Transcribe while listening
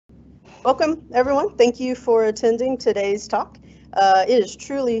Welcome, everyone. Thank you for attending today's talk. It is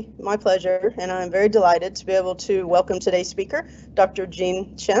truly my pleasure, and I'm very delighted to be able to welcome today's speaker, Dr.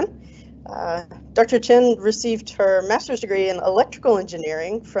 Chen. Dr. Chen received her master's degree in electrical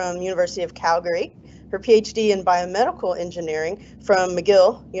engineering from University of Calgary, her PhD in biomedical engineering from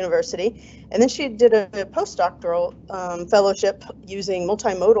McGill University, and then she did a postdoctoral fellowship using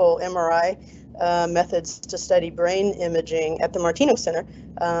multimodal MRI methods to study brain imaging at the Martino Center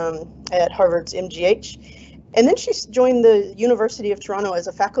at Harvard's MGH. And then she joined the University of Toronto as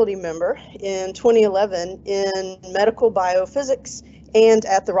a faculty member in 2011 in medical biophysics and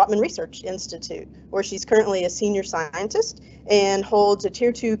at the Rotman Research Institute, where she's currently a senior scientist and holds a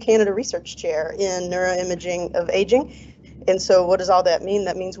Tier 2 Canada Research Chair in neuroimaging of aging. And so what does all that mean?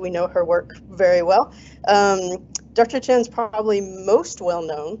 That means we know her work very well. Dr. Chen's probably most well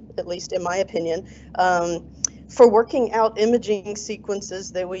known, at least in my opinion, for working out imaging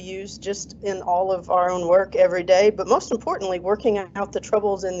sequences that we use just in all of our own work every day, but most importantly, working out the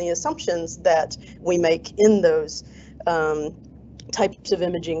troubles and the assumptions that we make in those types of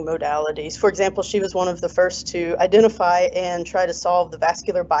imaging modalities. For example, she was one of the first to identify and try to solve the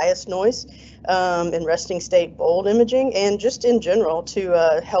vascular bias noise in resting state bold imaging, and just in general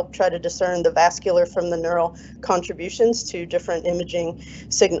to help try to discern the vascular from the neural contributions to different imaging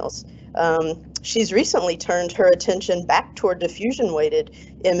signals. She's recently turned her attention back toward diffusion-weighted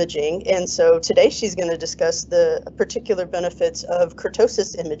imaging, and so today she's going to discuss the particular benefits of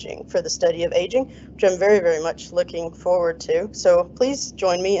kurtosis imaging for the study of aging, which I'm very, very much looking forward to. So please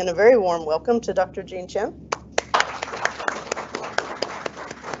join me in a very warm welcome to Dr. Jean Chen.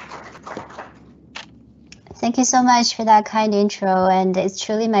 Thank you so much for that kind intro, and it's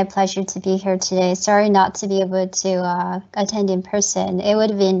truly my pleasure to be here today. Sorry not to be able to attend in person. It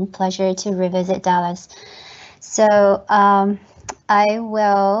would have been a pleasure to revisit Dallas. So I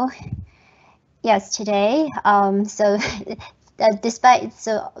will, yes, today. Despite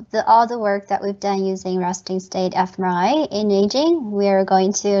all the work that we've done using resting state fMRI in aging, we are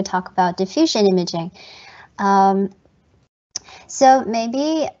going to talk about diffusion imaging. So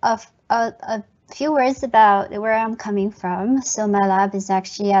maybe a few words about where I'm coming from. So my lab is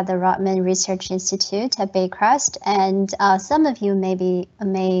actually at the Rotman Research Institute at Baycrest, and some of you may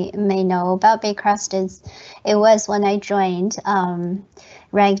know about Baycrest. It was, when I joined,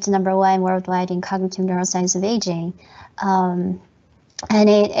 ranked #1 worldwide in cognitive neuroscience of aging. And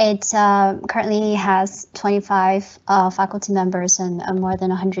it currently has 25 faculty members and more than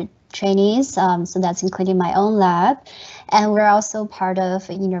 100 trainees, so that's including my own lab. And we're also part of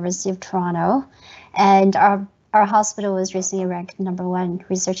University of Toronto. And our hospital was recently ranked #1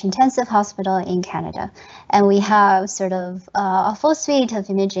 research intensive hospital in Canada. And we have sort of a full suite of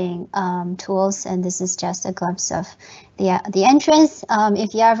imaging tools, and this is just a glimpse of the entrance.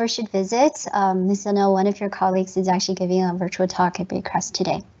 If you ever should visit, I know one of your colleagues is actually giving a virtual talk at Baycrest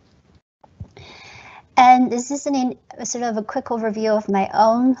today. And this is sort of a quick overview of my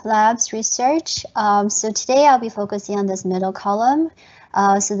own lab's research. So today I'll be focusing on this middle column.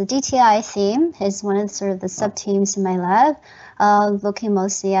 So the DTI theme is one of the sub-themes in my lab, looking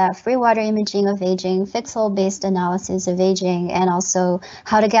mostly at free water imaging of aging, pixel-based analysis of aging, and also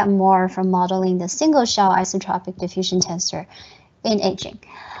how to get more from modeling the single-shell isotropic diffusion tensor in aging.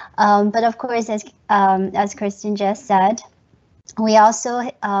 But of course, as Kristen just said, we also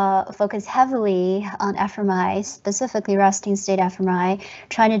focus heavily on fMRI, specifically resting state fMRI,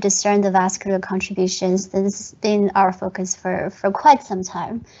 trying to discern the vascular contributions. This has been our focus for quite some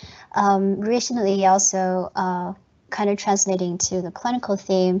time. Recently, also kind of translating to the clinical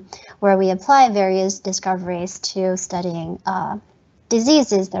theme, where we apply various discoveries to studying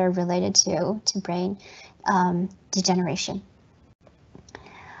diseases that are related to brain degeneration.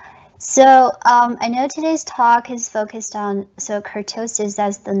 So I know today's talk is focused on kurtosis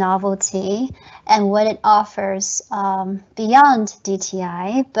as the novelty and what it offers beyond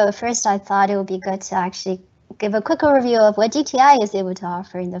DTI. But first, I thought it would be good to actually give a quick overview of what DTI is able to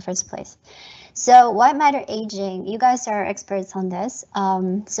offer in the first place. So white matter aging, you guys are experts on this.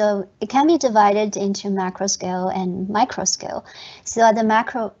 So it can be divided into macro scale and micro scale. So at the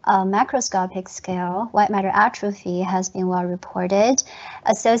macroscopic scale, white matter atrophy has been well reported,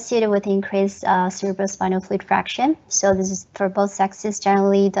 associated with increased cerebrospinal fluid fraction. So this is for both sexes.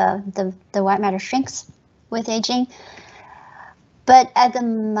 Generally, the white matter shrinks with aging. But at the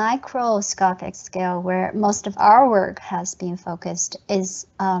microscopic scale, where most of our work has been focused, is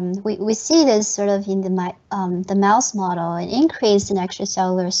we see this sort of in the mouse model, an increase in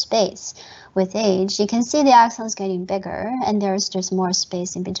extracellular space with age. You can see the axons getting bigger, and there's just more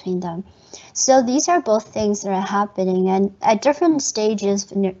space in between them. So these are both things that are happening, and at different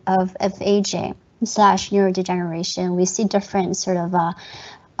stages of aging / neurodegeneration, we see different sort of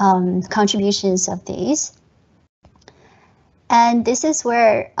contributions of these. And this is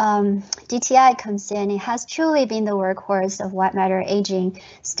where DTI comes in. It has truly been the workhorse of white matter aging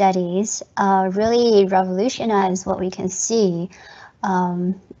studies, really revolutionized what we can see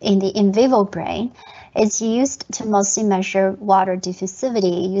in the in vivo brain. It's used to mostly measure water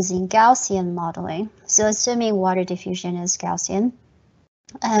diffusivity using Gaussian modeling. So assuming water diffusion is Gaussian,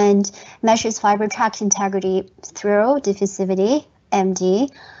 and measures fiber tract integrity through diffusivity, MD,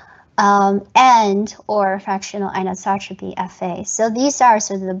 and or fractional anisotropy, FA. So these are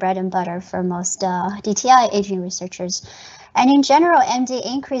sort of the bread and butter for most DTI aging researchers. And in general, MD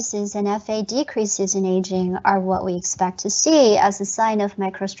increases and FA decreases in aging are what we expect to see as a sign of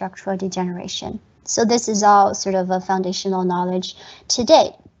microstructural degeneration. So this is all sort of a foundational knowledge to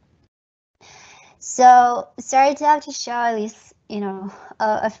date. So sorry to have to show at least,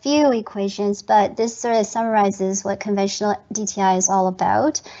 a few equations, but this sort of summarizes what conventional DTI is all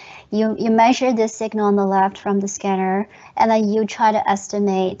about. You measure the signal on the left from the scanner, and then you try to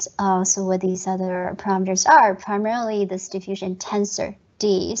estimate so what these other parameters are, primarily this diffusion tensor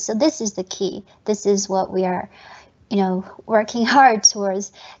D. So this is the key. This is what we are working hard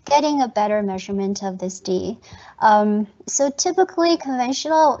towards getting a better measurement of this D. So typically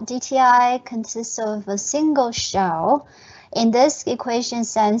conventional DTI consists of a single shell. In this equation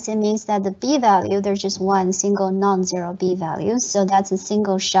sense, it means that the B value, there's just one single non-zero B value. So that's a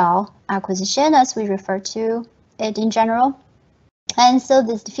single shell acquisition as we refer to it in general. And so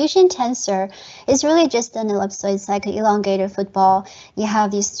this diffusion tensor is really just an ellipsoid. It's like an elongated football. You have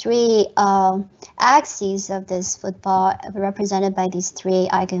these three axes of this football represented by these three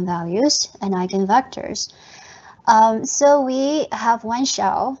eigenvalues and eigenvectors. So we have one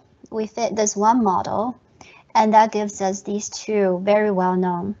shell. We fit this one model, and that gives us these two very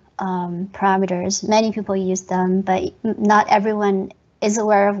well-known parameters. Many people use them, but not everyone is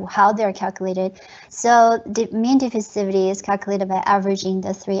aware of how they're calculated. So the mean diffusivity is calculated by averaging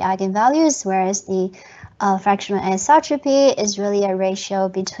the three eigenvalues, whereas the fractional anisotropy is really a ratio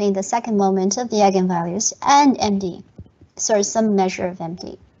between the second moment of the eigenvalues and MD, so some measure of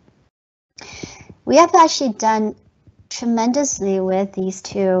MD. We have actually done tremendously with these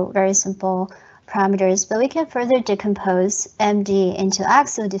two very simple parameters, but we can further decompose MD into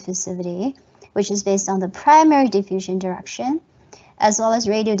axial diffusivity, which is based on the primary diffusion direction, as well as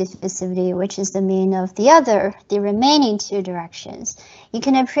radial diffusivity, which is the mean of the remaining two directions. You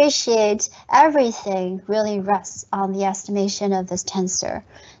can appreciate everything really rests on the estimation of this tensor.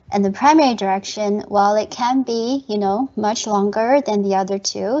 And the primary direction, while it can be, much longer than the other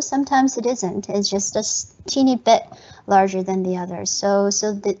two, sometimes it isn't. It's just a teeny bit larger than the others. So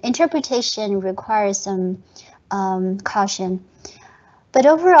the interpretation requires some caution. But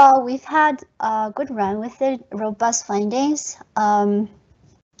overall, we've had a good run with it, robust findings.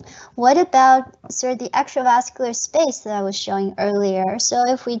 What about sort of the extravascular space that I was showing earlier? So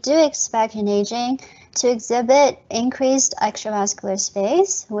if we do expect in aging to exhibit increased extravascular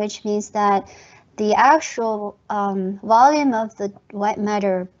space, which means that the actual volume of the white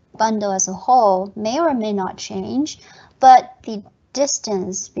matter bundle as a whole may or may not change, but the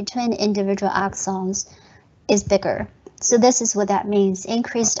distance between individual axons is bigger. So this is what that means,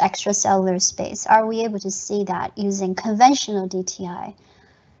 increased extracellular space. Are we able to see that using conventional DTI?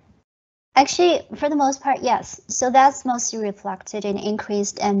 Actually, for the most part, yes. So that's mostly reflected in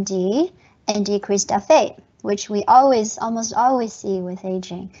increased MD and decreased FA, which we almost always see with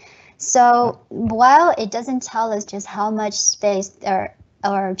aging. So while it doesn't tell us just how much space there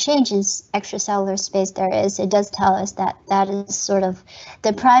or change in extracellular space there is, it does tell us that that is sort of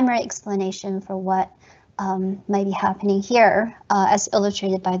the primary explanation for what might be happening here, as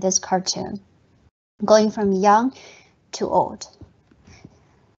illustrated by this cartoon, going from young to old.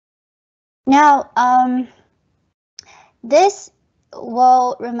 Now, this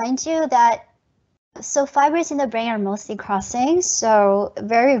will remind you that fibers in the brain are mostly crossing, so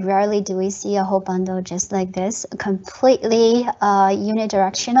very rarely do we see a whole bundle just like this, completely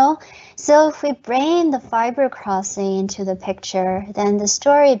unidirectional. So if we bring the fiber crossing into the picture, then the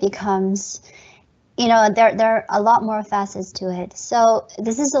story becomes, there are a lot more facets to it. So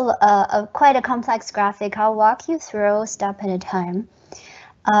this is quite a complex graphic. I'll walk you through step at a time.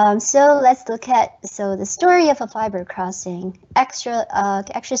 So let's look at the story of a fiber crossing,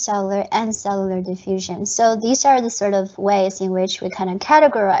 extracellular and cellular diffusion. So these are the sort of ways in which we kind of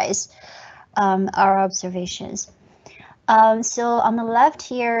categorize our observations. So on the left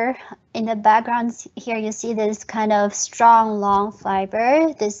here, in the background here, you see this kind of strong, long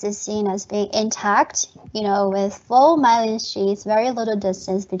fiber. This is seen as being intact, with full myelin sheaths, very little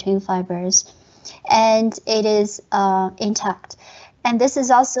distance between fibers, and it is intact. And this is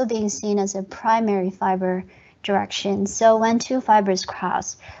also being seen as a primary fiber direction. So when two fibers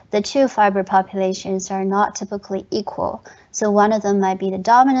cross, the two fiber populations are not typically equal. So one of them might be the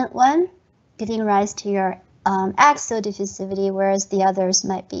dominant one, giving rise to your axial diffusivity, whereas the others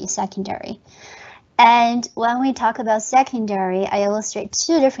might be secondary. And when we talk about secondary, I illustrate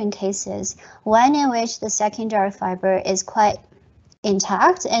two different cases, one in which the secondary fiber is quite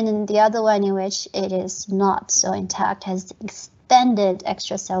intact, and then the other one in which it is not so intact, has extended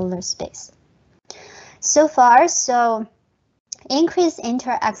extracellular space. So far, increased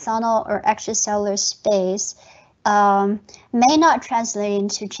interaxonal or extracellular space may not translate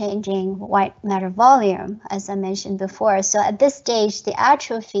into changing white matter volume, as I mentioned before. So at this stage, the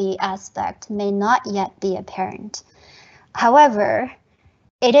atrophy aspect may not yet be apparent. However,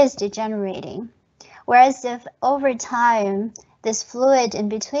 it is degenerating. Whereas if over time, this fluid in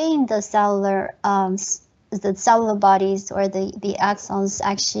between the cellular bodies or the axons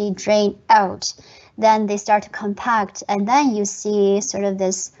actually drain out, then they start to compact, and then you see sort of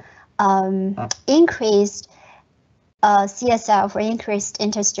this increased CSF or increased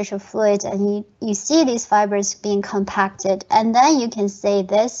interstitial fluid, and you see these fibers being compacted, and then you can say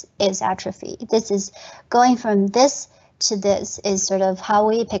this is atrophy. This is going from this to this is sort of how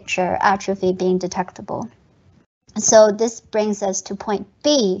we picture atrophy being detectable. So this brings us to point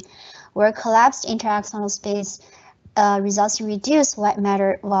B, where collapsed interaxonal space results in reduced white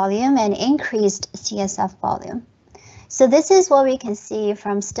matter volume and increased CSF volume. So this is what we can see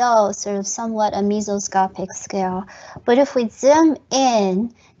from still sort of somewhat a mesoscopic scale. But if we zoom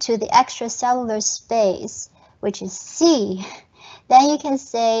in to the extracellular space, which is C, then you can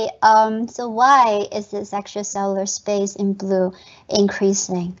say, so why is this extracellular space in blue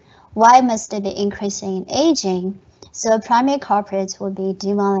increasing? Why must it be increasing in aging? So primary culprits would be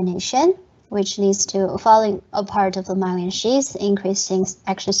demyelination, which leads to falling apart of the myelin sheaths, increasing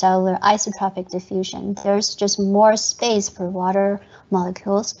extracellular isotropic diffusion. There's just more space for water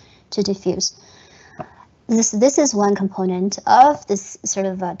molecules to diffuse. This is one component of this sort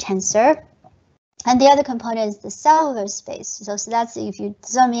of tensor. And the other component is the cellular space. So that's, if you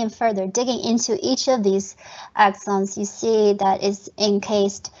zoom in further, digging into each of these axons, you see that it's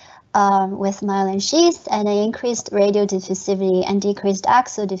encased with myelin sheaths, and an increased radial diffusivity and decreased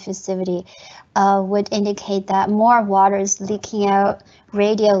axial diffusivity would indicate that more water is leaking out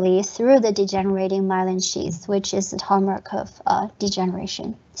radially through the degenerating myelin sheaths, which is the hallmark of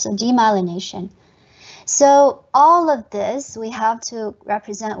degeneration, so demyelination. So all of this we have to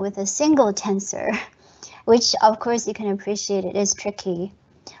represent with a single tensor, which of course you can appreciate it is tricky,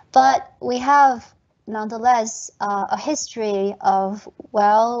 but we have nonetheless a history of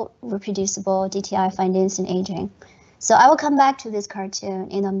well-reproducible DTI findings in aging. So I will come back to this cartoon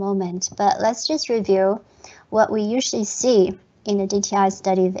in a moment, but let's just review what we usually see in the DTI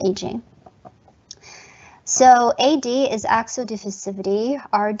study of aging. So AD is axial diffusivity,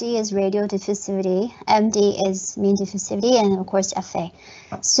 RD is radial diffusivity, MD is mean diffusivity, and of course FA.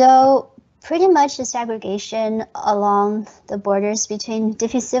 So pretty much the segregation along the borders between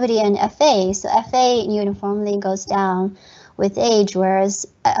diffusivity and FA. So FA uniformly goes down with age, whereas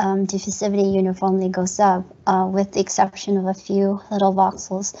diffusivity uniformly goes up, with the exception of a few little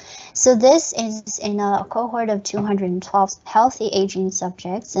voxels. So this is in a cohort of 212 healthy aging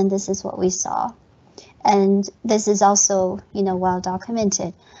subjects, and this is what we saw. And this is also, well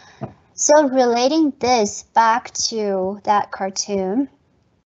documented. So relating this back to that cartoon,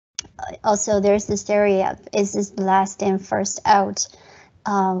 also there's this theory of, is this last in, first out,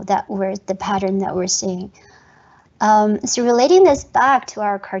 the pattern that we're seeing. So relating this back to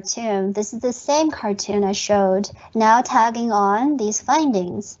our cartoon, this is the same cartoon I showed, now tagging on these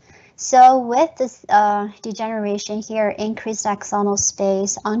findings. So with this degeneration here, increased axonal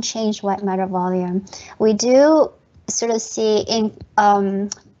space, unchanged white matter volume, we do sort of see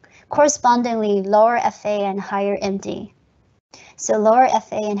correspondingly lower FA and higher MD. So lower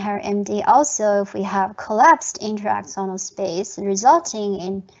FA and higher MD also, if we have collapsed interaxonal space resulting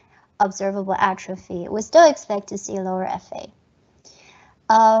in observable atrophy, we still expect to see lower FA.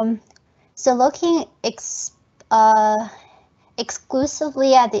 So looking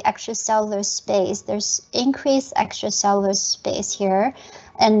exclusively at the extracellular space, there's increased extracellular space here,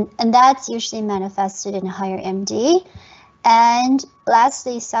 And that's usually manifested in higher MD. And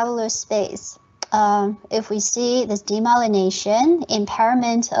lastly, cellular space. If we see this demyelination,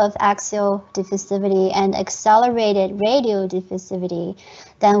 impairment of axial diffusivity and accelerated radial diffusivity,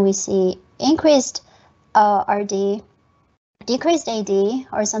 then we see increased RD, decreased AD,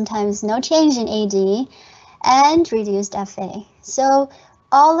 or sometimes no change in AD, and reduced FA. So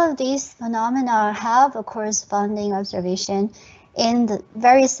all of these phenomena have a corresponding observation in the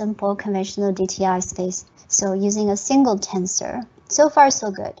very simple conventional DTI space. So using a single tensor. So far, so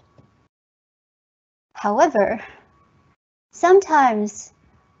good. However, sometimes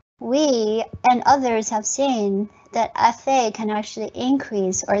we and others have seen that FA can actually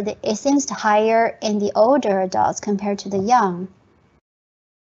increase, or it seems to higher in the older adults compared to the young,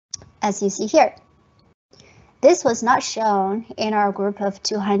 as you see here. This was not shown in our group of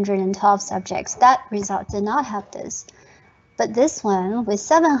 212 subjects. That result did not have this. But this one, with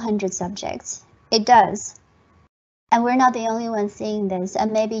 700 subjects, it does. And we're not the only ones seeing this,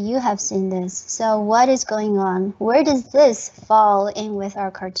 and maybe you have seen this. So what is going on? Where does this fall in with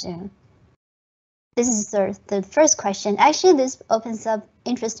our cartoon? This is the first question. Actually, this opens up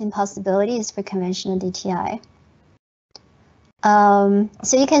interesting possibilities for conventional DTI.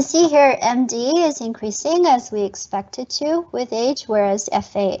 So you can see here MD is increasing as we expect it to with age, whereas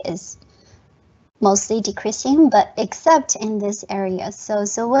FA is mostly decreasing, but except in this area.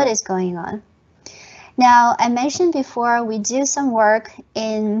 So what is going on? Now, I mentioned before we do some work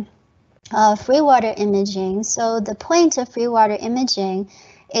in free water imaging. So the point of free water imaging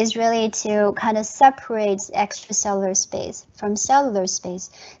is really to kind of separate extracellular space from cellular space.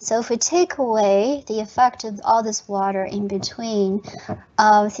 So if we take away the effect of all this water in between,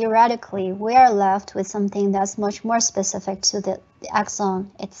 theoretically, we are left with something that's much more specific to the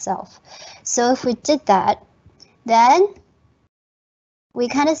axon itself. So if we did that, then we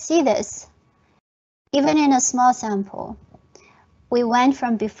kind of see this, even in a small sample. We went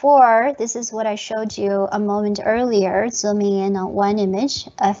from before, this is what I showed you a moment earlier, zooming in on one image,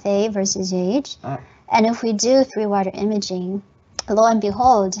 FA versus age. And if we do free water imaging, lo and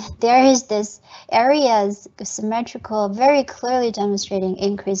behold, there is this areas symmetrical, very clearly demonstrating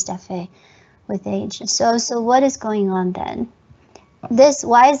increased FA with age. So what is going on then?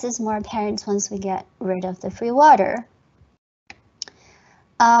 Why is this more apparent once we get rid of the free water?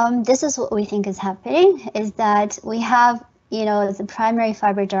 This is what we think is happening, is that we have, the primary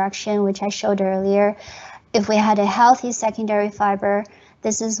fiber direction, which I showed earlier. If we had a healthy secondary fiber,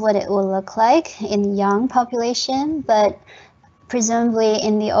 this is what it will look like in the young population, but presumably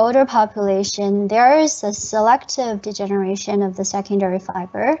in the older population, there is a selective degeneration of the secondary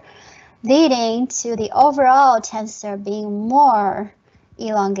fiber, leading to the overall tensor being more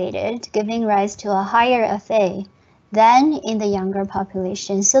elongated, giving rise to a higher FA than in the younger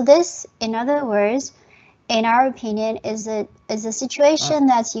population. So this, in other words, in our opinion, is a situation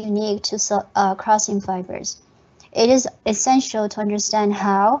that's unique to crossing fibers. It is essential to understand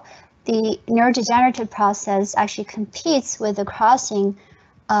how the neurodegenerative process actually competes with the crossing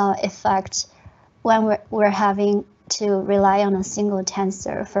effect when we're having to rely on a single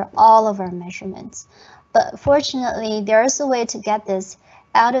tensor for all of our measurements. But fortunately, there is a way to get this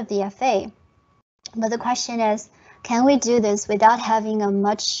out of the FA. But the question is, can we do this without having a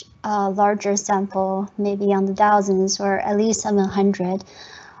much larger sample, maybe on the thousands or at least 700?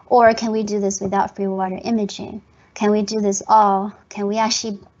 Or can we do this without free water imaging? Can we do this all? Can we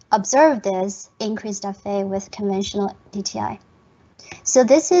actually observe this increased FA with conventional DTI? So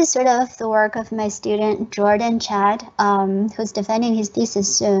this is sort of the work of my student, Jordan Chad, who's defending his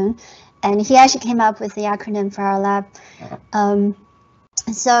thesis soon. And he actually came up with the acronym for our lab.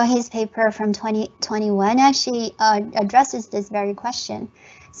 So his paper from 2021 actually addresses this very question.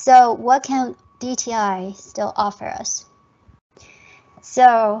 So what can DTI still offer us?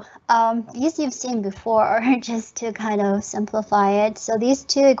 So these you've seen before, just to kind of simplify it. So these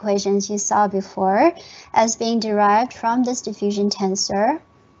two equations you saw before as being derived from this diffusion tensor.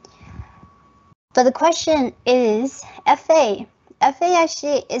 But the question is FA. FA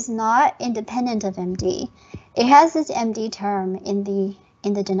actually is not independent of MD. It has this MD term in the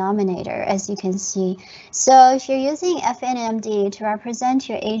denominator, as you can see. So if you're using FA and MD to represent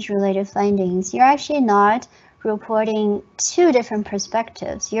your age-related findings, you're actually not reporting two different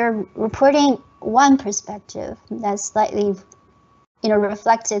perspectives. You're reporting one perspective that's slightly,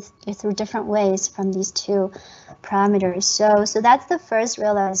 reflected through different ways from these two parameters. So that's the first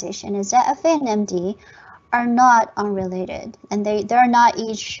realization, is that FA and MD are not unrelated, and they're not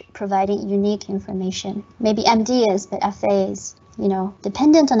each providing unique information. Maybe MD is, but FA is,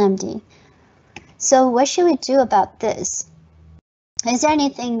 dependent on MD. So what should we do about this? Is there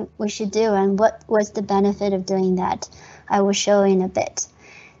anything we should do, and what was the benefit of doing that? I will show in a bit.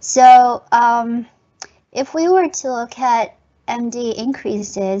 So if we were to look at MD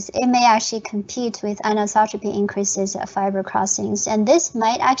increases, it may actually compete with anisotropy increases at fiber crossings. And this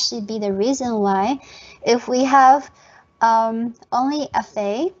might actually be the reason why, if we have only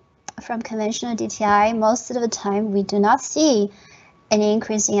FA from conventional DTI, most of the time we do not see an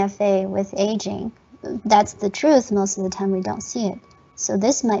increase in FA with aging. That's the truth. Most of the time we don't see it. So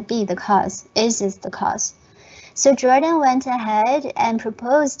this might be the cause. Is this the cause? So Jordan went ahead and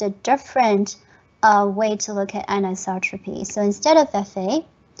proposed a different way to look at anisotropy. So instead of FA,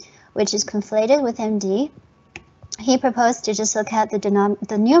 which is conflated with MD, he proposed to just look at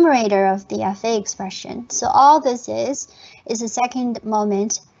the numerator of the FA expression. So all this is the second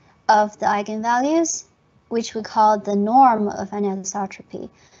moment of the eigenvalues, which we call the norm of anisotropy.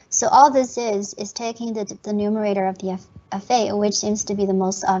 So all this is taking the numerator of the FA, which seems to be the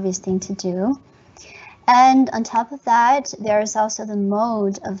most obvious thing to do. And on top of that, there is also the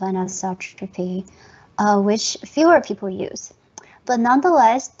mode of anisotropy, which fewer people use. But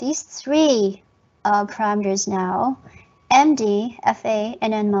nonetheless, these three parameters now, MD, FA,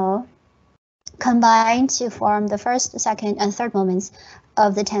 and NMO, combine to form the first, second, and third moments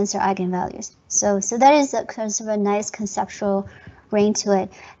of the tensor eigenvalues. So that is a kind of a nice conceptual ring to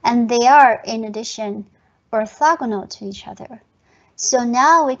it. And they are, in addition, orthogonal to each other. So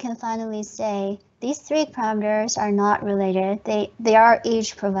now we can finally say these three parameters are not related. They are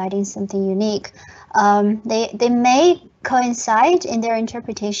each providing something unique. They may coincide in their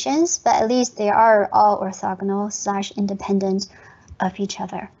interpretations, but at least they are all orthogonal / independent of each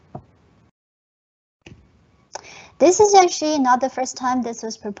other. This is actually not the first time this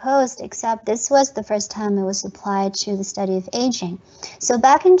was proposed, except this was the first time it was applied to the study of aging. So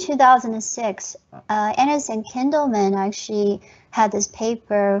back in 2006, Ennis and Kindleman actually had this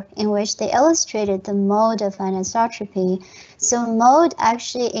paper in which they illustrated the mode of anisotropy. So mode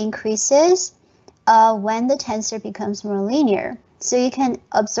actually increases when the tensor becomes more linear. So you can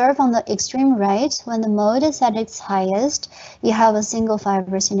observe on the extreme right, when the mode is at its highest, you have a single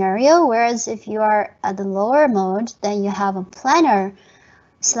fiber scenario, whereas if you are at the lower mode, then you have a planar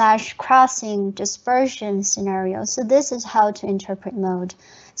 / crossing dispersion scenario. So this is how to interpret mode.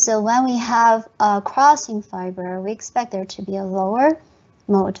 So when we have a crossing fiber, we expect there to be a lower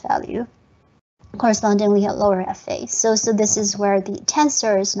mode value, correspondingly a lower FA. So this is where the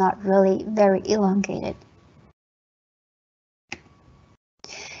tensor is not really very elongated.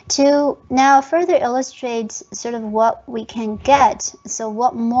 To now further illustrate sort of what we can get, so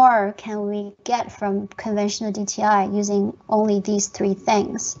what more can we get from conventional DTI using only these three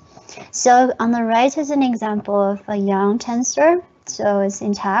things? So on the right is an example of a young tensor, so it's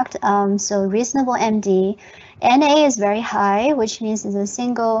intact, so reasonable MD. NA is very high, which means it's a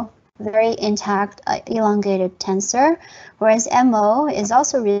single, very intact, elongated tensor, whereas MO is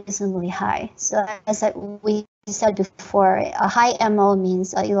also reasonably high. So as we said before, a high MO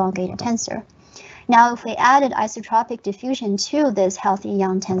means an elongated tensor. Now, if we added isotropic diffusion to this healthy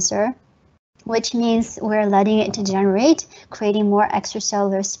young tensor, which means we're letting it degenerate, creating more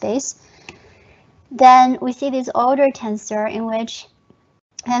extracellular space, then we see this older tensor in which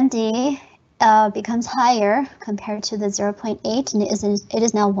MD becomes higher compared to the 0.8, and it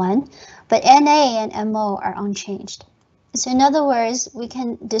is now 1, but NA and MO are unchanged. So in other words, we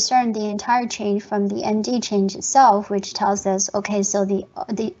can discern the entire change from the MD change itself, which tells us, okay, so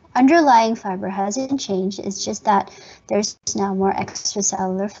the underlying fiber hasn't changed. It's just that there's now more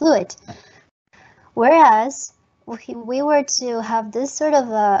extracellular fluid. Whereas if we were to have this sort of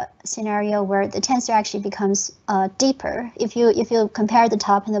a scenario where the tensor actually becomes deeper, if you compare the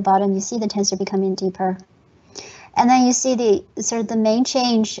top and the bottom, you see the tensor becoming deeper. And then you see the main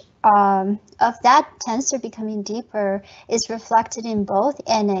change of that tensor becoming deeper is reflected in both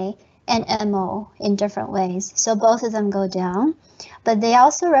NA and MO in different ways. So both of them go down, but they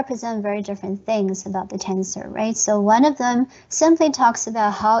also represent very different things about the tensor, right? So one of them simply talks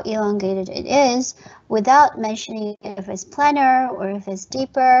about how elongated it is without mentioning if it's planar or if it's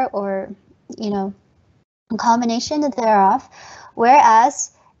deeper or, a combination thereof,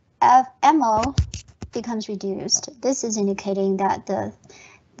 whereas MO becomes reduced. This is indicating that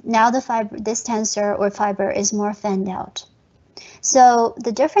this tensor or fiber is more fanned out. So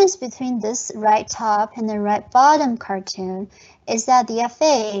the difference between this right top and the right bottom cartoon is that the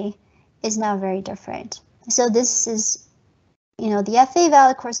FA is now very different. So this is, the FA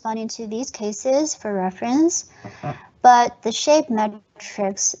value corresponding to these cases for reference, but the shape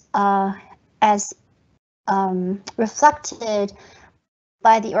metrics as reflected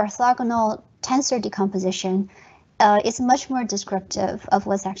by the orthogonal tensor decomposition it's much more descriptive of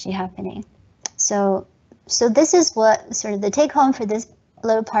what's actually happening. So this is what sort of the take home for this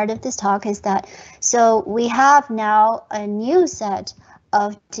little part of this talk is that, so we have now a new set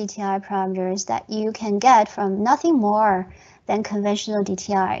of DTI parameters that you can get from nothing more than conventional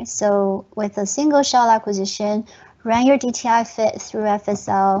DTI. So with a single shell acquisition, run your DTI fit through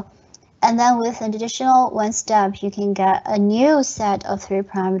FSL, and then with an additional one step, you can get a new set of 3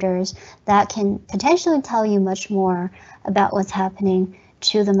 parameters that can potentially tell you much more about what's happening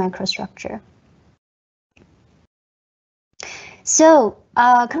to the microstructure. So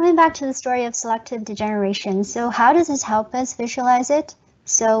coming back to the story of selective degeneration, so how does this help us visualize it?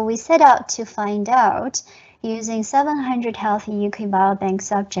 So we set out to find out using 700 healthy UK biobank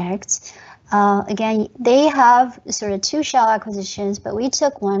subjects. Again, they have sort of 2 shell acquisitions, but we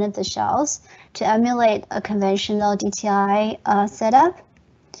took one of the shells to emulate a conventional DTI setup.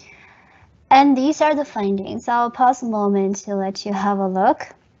 And these are the findings. I'll pause a moment to let you have a look.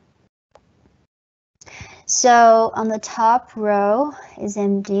 So on the top row is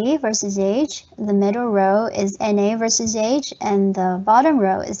MD versus age, the middle row is NA versus age, and the bottom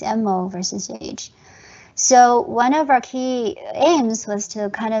row is MO versus age. So one of our key aims was to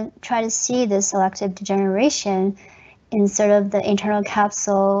kind of try to see the selective degeneration in sort of the internal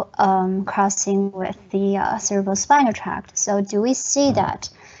capsule crossing with the cerebrospinal tract. So do we see that?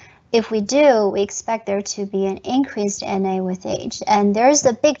 If we do, we expect there to be an increased NA with age, and there's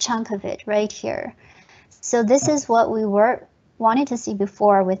a big chunk of it right here. So this is what we were wanting to see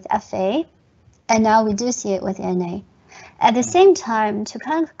before with FA, and now we do see it with NA. At the same time, to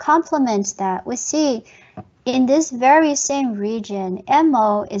kind of complement that, we see in this very same region,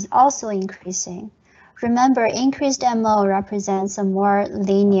 MO is also increasing. Remember, increased MO represents a more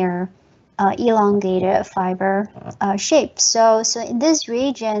linear, elongated fiber shape. So in this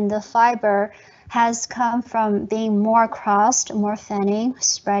region, the fiber has come from being more crossed, more thinning,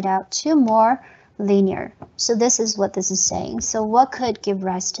 spread out to more linear. So this is what this is saying. So what could give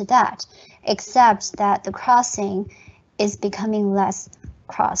rise to that, except that the crossing is becoming less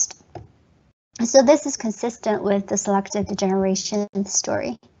crossed. So this is consistent with the selective degeneration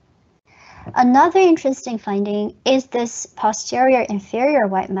story. Another interesting finding is this posterior inferior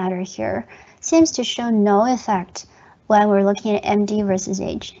white matter here seems to show no effect when we're looking at MD versus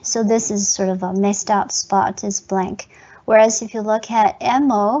age. So this is sort of a missed out spot, is blank. Whereas if you look at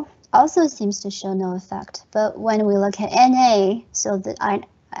MO, also seems to show no effect. But when we look at NA, so the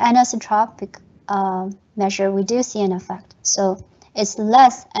anisotropic measure, we do see an effect. So it's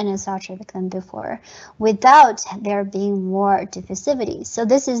less anisotropic than before, without there being more diffusivity. So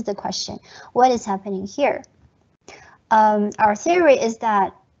this is the question: what is happening here? Our theory is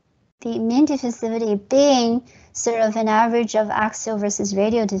that the mean diffusivity being sort of an average of axial versus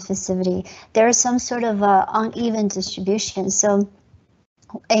radial diffusivity, there is some sort of uneven distribution. So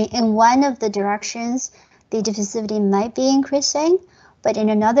in one of the directions, the diffusivity might be increasing, but in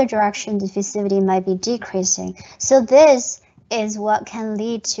another direction, diffusivity might be decreasing. So this is what can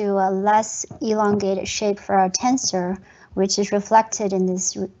lead to a less elongated shape for our tensor, which is reflected in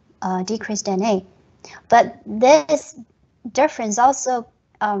this decreased NA. But this difference also,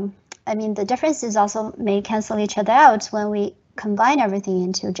 the differences also may cancel each other out when we combine everything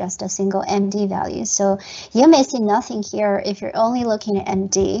into just a single MD value. So you may see nothing here if you're only looking at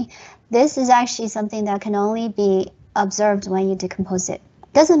MD. This is actually something that can only be observed when you decompose it.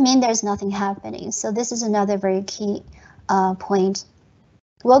 Doesn't mean there's nothing happening. So this is another very key point.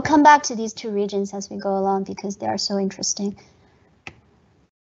 We'll come back to these 2 regions as we go along because they are so interesting.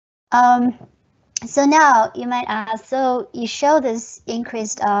 So now you might ask, so you show this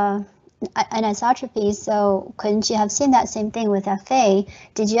increased anisotropy, so couldn't you have seen that same thing with FA?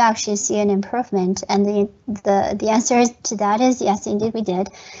 Did you actually see an improvement? And the answer to that is yes, indeed we did.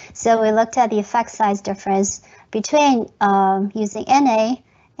 So we looked at the effect size difference between using NA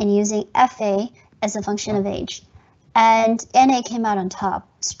and using FA as a function of age. And NA came out on top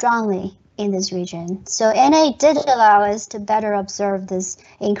strongly in this region. So NA did allow us to better observe this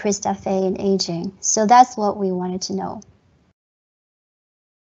increased FA in aging. So that's what we wanted to know.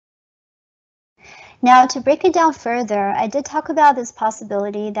 Now, to break it down further, I did talk about this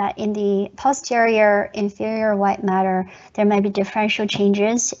possibility that in the posterior inferior white matter, there might be differential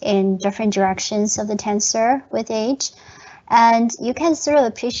changes in different directions of the tensor with age. And you can sort of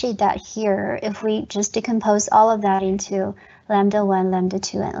appreciate that here if we just decompose all of that into lambda 1, lambda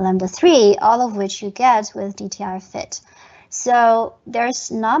 2, and lambda 3, all of which you get with DTI fit. So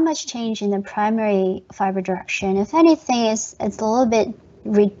there's not much change in the primary fiber direction. If anything, it's a little bit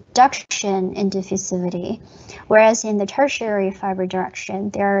reduction in diffusivity, whereas in the tertiary fiber direction,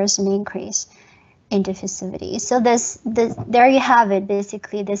 there is an increase. in diffusivity. So there you have it.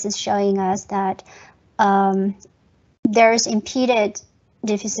 Basically, this is showing us that there's impeded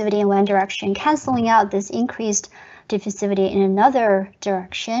diffusivity in one direction, canceling out this increased diffusivity in another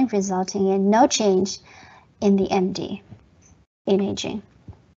direction, resulting in no change in the MD in aging.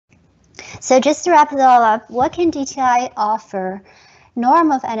 So just to wrap it all up, what can DTI offer?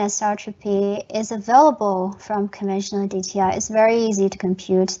 Norm of anisotropy is available from conventional DTI. It's very easy to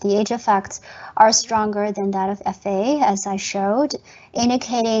compute. The age effects are stronger than that of FA, as I showed,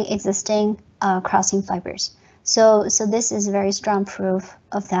 indicating existing crossing fibers. So this is very strong proof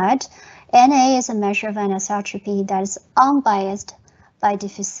of that. NA is a measure of anisotropy that is unbiased by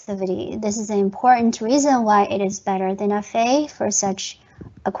diffusivity. This is an important reason why it is better than FA for such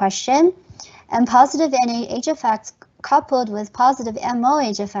a question. And positive NA age effects coupled with positive MO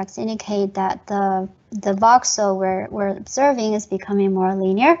age effects indicate that the voxel we're observing is becoming more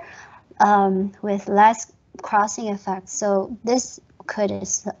linear with less crossing effects. So this could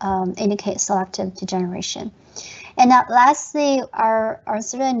indicate selective degeneration. And now lastly, our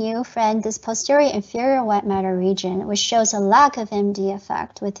sort of new friend, this posterior inferior white matter region, which shows a lack of MD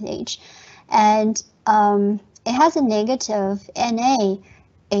effect with age. And it has a negative NA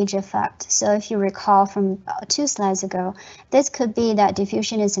age effect. So if you recall from 2 slides ago, this could be that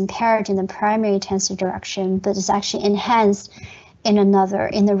diffusion is impaired in the primary tensor direction, but it's actually enhanced in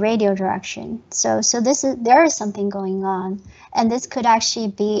the radial direction. So there is something going on, and this could actually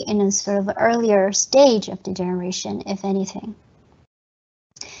be in a sort of earlier stage of degeneration, if anything.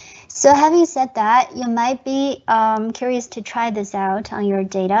 So having said that, you might be curious to try this out on your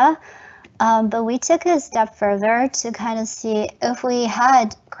data. But we took it a step further to kind of see if we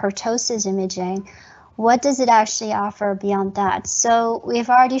had kurtosis imaging, what does it actually offer beyond that? So we've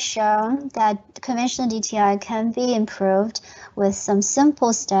already shown that conventional DTI can be improved with some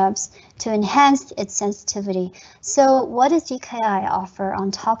simple steps to enhance its sensitivity. So what does DKI offer on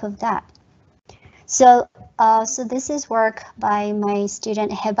top of that? So this is work by my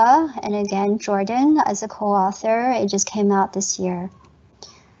student Hiba and again Jordan as a co-author. It just came out this year.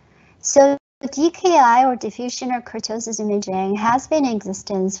 So DKI, or diffusional kurtosis imaging, has been in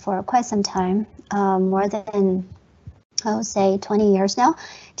existence for quite some time, more than, I would say, 20 years now.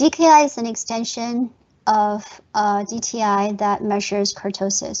 DKI is an extension of DTI that measures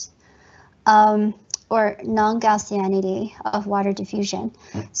kurtosis, or non-Gaussianity of water diffusion.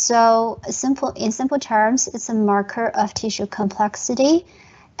 So in simple terms, it's a marker of tissue complexity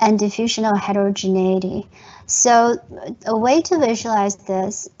and diffusional heterogeneity. So a way to visualize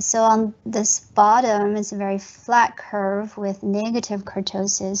this, so on this bottom is a very flat curve with negative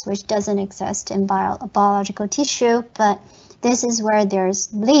kurtosis, which doesn't exist in biological tissue, but this is where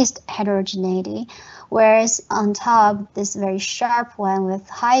there's least heterogeneity. Whereas on top, this very sharp one with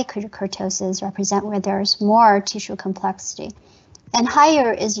high kurtosis represent where there's more tissue complexity. And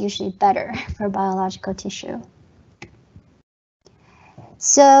higher is usually better for biological tissue.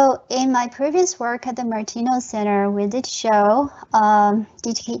 So in my previous work at the Martino Center, we did show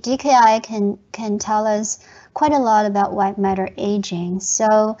DKI can tell us quite a lot about white matter aging.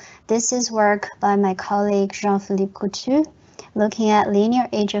 So this is work by my colleague Jean-Philippe Coutu, looking at linear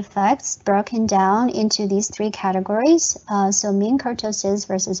age effects broken down into these 3 categories. So mean kurtosis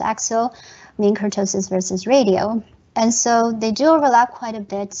versus axial, mean kurtosis versus radial. And so they do overlap quite a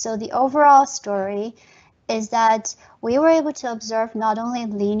bit. So the overall story is that we were able to observe not only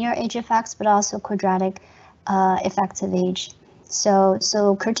linear age effects, but also quadratic effects of age. So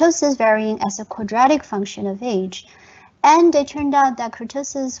kurtosis varying as a quadratic function of age. And it turned out that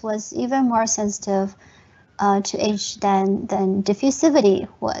kurtosis was even more sensitive to age than diffusivity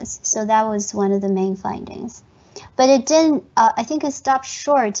was. So that was one of the main findings. But it didn't, I think it stopped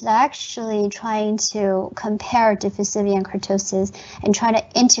short at actually trying to compare diffusivity and kurtosis and try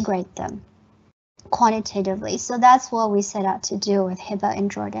to integrate them quantitatively. So that's what we set out to do with Hiba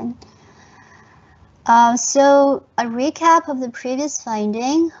and Jordan. So a recap of the previous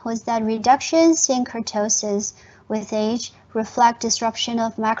finding was that reductions in kurtosis with age reflect disruption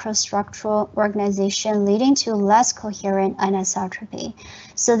of macrostructural organization leading to less coherent anisotropy.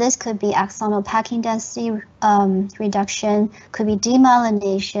 So this could be axonal packing density reduction, could be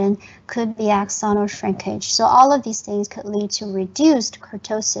demyelination, could be axonal shrinkage. So all of these things could lead to reduced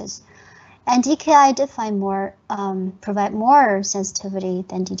kurtosis. And DKI did provide more sensitivity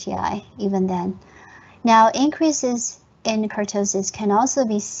than DTI even then. Now, increases in kurtosis can also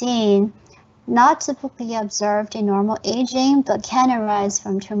be seen, not typically observed in normal aging, but can arise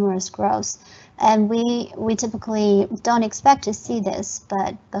from tumorous growth. And we typically don't expect to see this,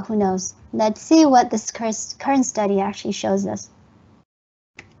 but who knows? Let's see what this current study actually shows us.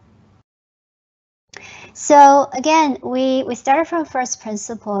 So again, we started from first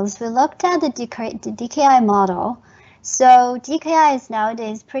principles. We looked at the DKI model. So DKI is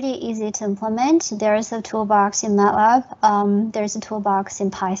nowadays pretty easy to implement. There is a toolbox in MATLAB. There's a toolbox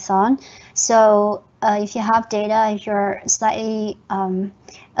in Python. So if you have data, if you're slightly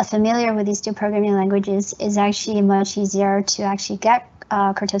familiar with these two programming languages, it's actually much easier to actually get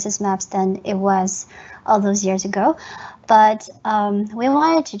kurtosis maps than it was all those years ago. But we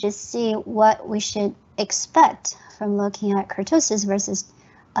wanted to just see what we should expect from looking at kurtosis versus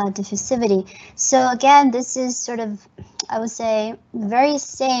diffusivity. So again, this is sort of, I would say, very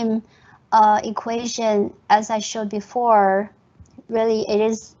same equation as I showed before. Really, it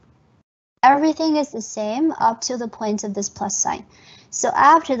is, everything is the same up to the point of this plus sign. So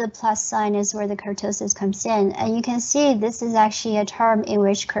after the plus sign is where the kurtosis comes in. And you can see this is actually a term in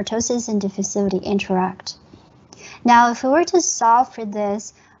which kurtosis and diffusivity interact. Now, if we were to solve for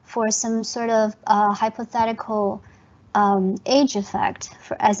this for some sort of hypothetical age effect,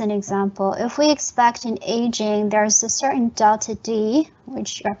 as an example, if we expect in aging, there's a certain delta D,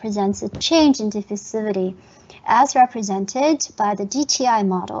 which represents a change in diffusivity, as represented by the DTI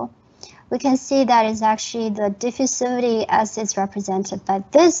model. We can see that is actually the diffusivity as is represented by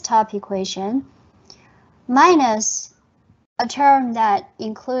this top equation, minus a term that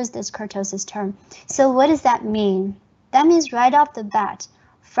includes this kurtosis term. So what does that mean? That means right off the bat,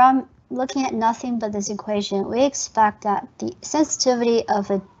 from looking at nothing but this equation, we expect that the sensitivity of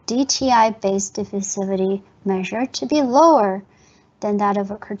a DTI-based diffusivity measure to be lower than that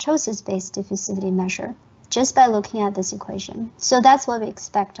of a kurtosis-based diffusivity measure, just by looking at this equation. So that's what we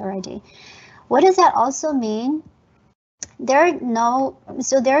expect already. What does that also mean? There's no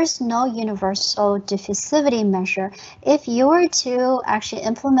universal diffusivity measure. If you were to actually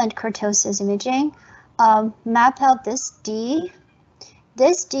implement kurtosis imaging, map out this D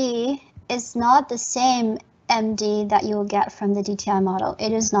is not the same MD that you will get from the DTI model.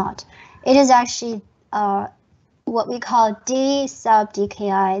 It is not. It is actually what we call D sub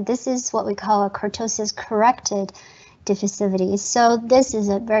DKI. This is what we call a kurtosis corrected diffusivity. So this is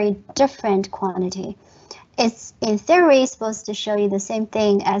a very different quantity. It's in theory supposed to show you the same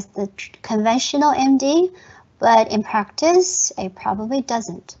thing as the conventional MD, but in practice, it probably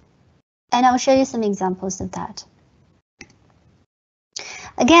doesn't. And I'll show you some examples of that.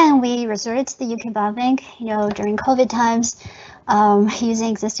 Again, we resorted to the UK Blood Bank, during COVID times. Using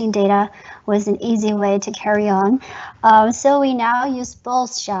existing data was an easy way to carry on. So we now use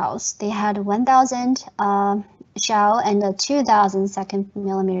both shells. They had 1,000 shell and a 2,000 second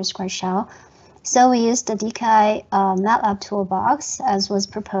millimeter square shell. So we used the DKI MATLAB toolbox, as was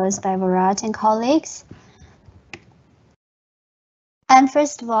proposed by Virat and colleagues. And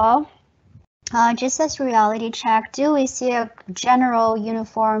first of all, just as reality check, do we see a general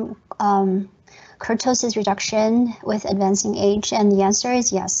uniform kurtosis reduction with advancing age? And the answer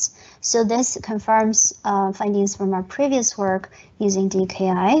is yes. So this confirms findings from our previous work using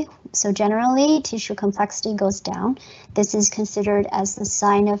DKI. So generally, tissue complexity goes down. This is considered as the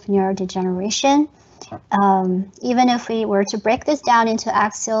sign of neurodegeneration. Even if we were to break this down into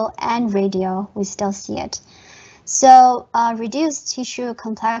axial and radial, we still see it. So reduced tissue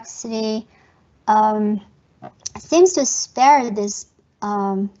complexity seems to spare this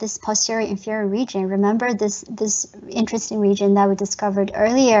this posterior inferior region. Remember this interesting region that we discovered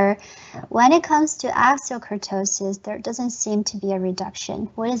earlier. When it comes to axial kurtosis, there doesn't seem to be a reduction.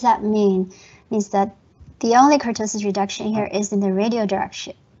 What does that mean? It means that the only kurtosis reduction here is in the radial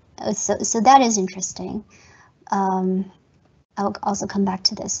direction. So that is interesting. I'll also come back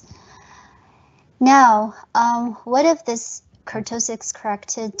to this. Now, what if this kurtosis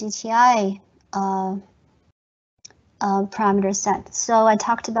corrected DTI parameter set? So I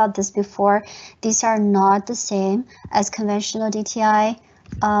talked about this before. These are not the same as conventional DTI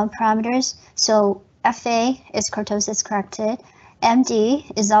parameters. So FA is kurtosis corrected.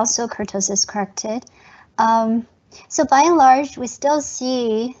 MD is also kurtosis corrected. So by and large, we still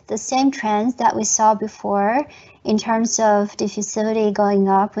see the same trends that we saw before in terms of diffusivity going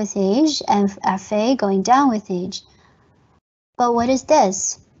up with age and FA going down with age. But what is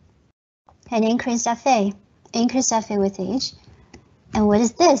this? An increased FA with age. And what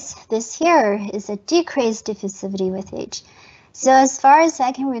is this? This here is a decreased diffusivity with age. So as far as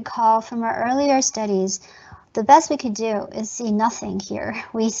I can recall from our earlier studies, the best we could do is see nothing here.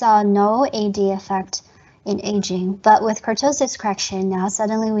 We saw no AD effect in aging, but with kurtosis correction, now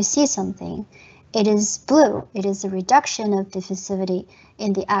suddenly we see something. It is blue. It is a reduction of diffusivity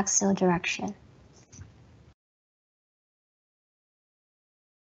in the axial direction.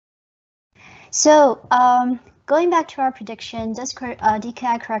 So going back to our prediction, does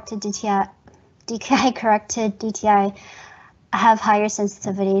DKI corrected DKI-corrected DTI have higher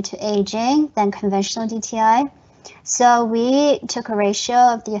sensitivity to aging than conventional DTI. So we took a ratio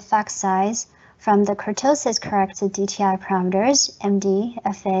of the effect size from the kurtosis-corrected DTI parameters, MD,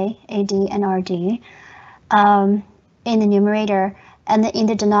 FA, AD, and RD, in the numerator, and in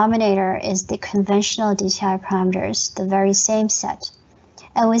the denominator is the conventional DTI parameters, the very same set.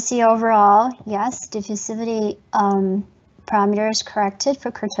 And we see overall, yes, diffusivity parameters corrected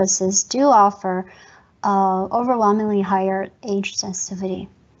for kurtosis do offer overwhelmingly higher age sensitivity.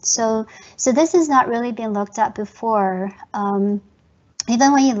 So this has not really been looked at before.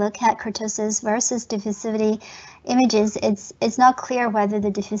 Even when you look at kurtosis versus diffusivity images, it's not clear whether the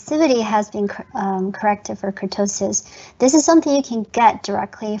diffusivity has been corrected for kurtosis. This is something you can get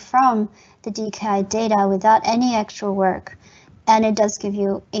directly from the DKI data without any extra work, and it does give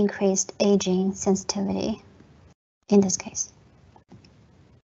you increased aging sensitivity in this case.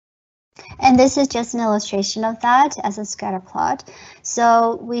 And this is just an illustration of that as a scatter plot.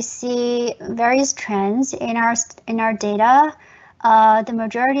 So we see various trends in our data. The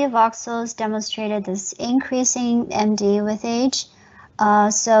majority of voxels demonstrated this increasing MD with age.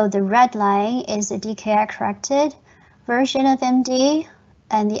 So the red line is a DKI corrected version of MD,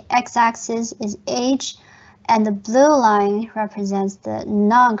 and the x-axis is age, and the blue line represents the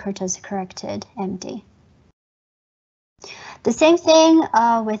non-kurtosis corrected MD. The same thing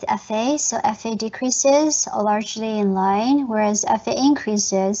with FA, so FA decreases largely in line, whereas FA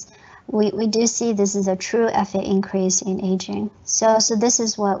increases. We do see this is a true FA increase in aging. So this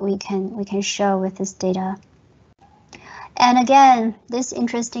is what we can show with this data. And again, this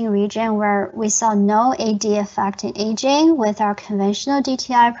interesting region where we saw no AD effect in aging with our conventional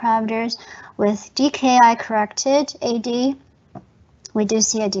DTI parameters, with DKI corrected AD, we do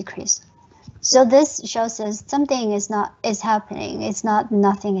see a decrease. So this shows us something is happening. It's not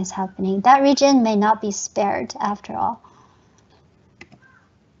nothing is happening. That region may not be spared after all.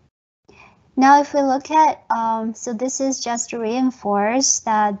 Now, if we look at, so this is just to reinforce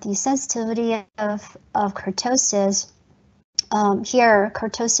that the sensitivity of kurtosis, here,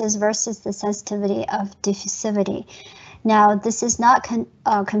 kurtosis versus the sensitivity of diffusivity. Now, this is not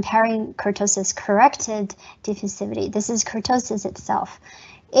comparing kurtosis corrected diffusivity. This is kurtosis itself.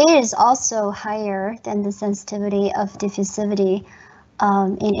 It is also higher than the sensitivity of diffusivity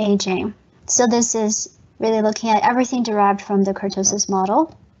in aging. So this is really looking at everything derived from the kurtosis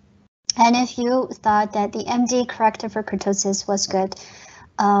model. And if you thought that the MD corrected for kurtosis was good,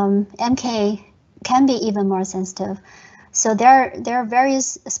 MK can be even more sensitive. So there are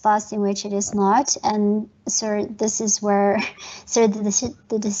various spots in which it is not, and so this is where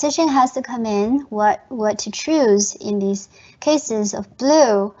the decision has to come in what to choose in these cases of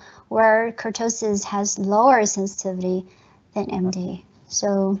blue, where kurtosis has lower sensitivity than MD.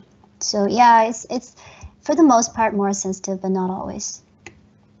 So yeah, it's for the most part more sensitive, but not always.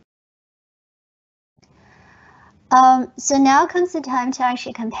 So now comes the time to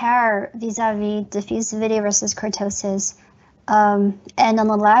actually compare vis-a-vis diffusivity versus kurtosis. And on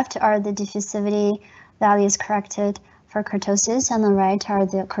the left are the diffusivity values corrected for kurtosis, on the right are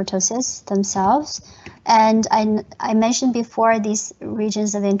the kurtosis themselves. And I mentioned before these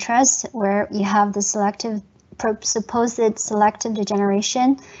regions of interest where you have the supposed selective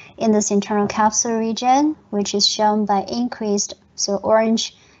degeneration in this internal capsule region, which is shown by increased, so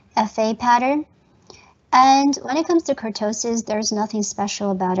orange FA pattern. And when it comes to kurtosis, there's nothing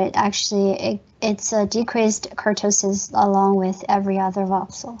special about it. Actually, it's a decreased kurtosis along with every other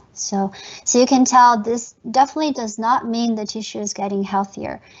voxel. So you can tell this definitely does not mean the tissue is getting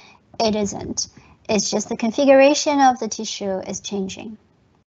healthier. It isn't. It's just the configuration of the tissue is changing.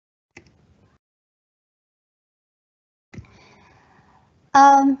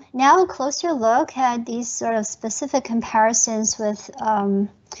 Now a closer look at these sort of specific comparisons with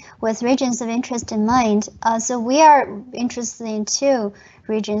regions of interest in mind. So we are interested in two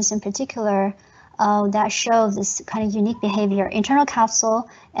regions in particular that show this kind of unique behavior: internal capsule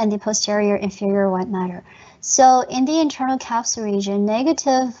and the posterior inferior white matter. So in the internal capsule region,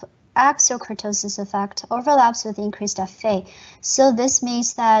 negative axial kurtosis effect overlaps with increased FA. So this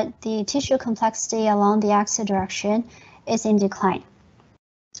means that the tissue complexity along the axial direction is in decline.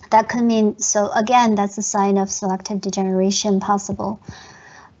 That could mean, so again, that's a sign of selective degeneration possible.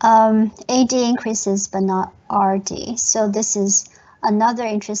 AD increases, but not RD. So this is another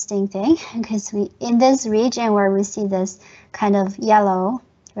interesting thing, because in this region where we see this kind of yellow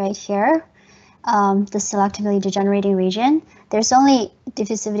right here, the selectively degenerating region, there's only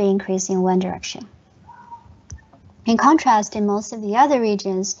diffusivity increase in one direction. In contrast, in most of the other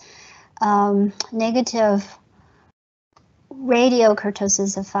regions, negative radial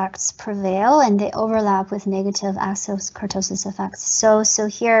kurtosis effects prevail and they overlap with negative axial kurtosis effects. So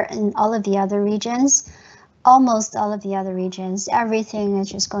here in all of the other regions, almost all of the other regions, everything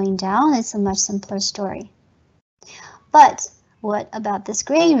is just going down. It's a much simpler story. But what about this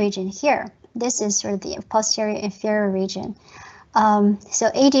green region here? This is sort of the posterior inferior region. So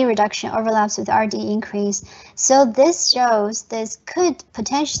AD reduction overlaps with RD increase. So this shows this could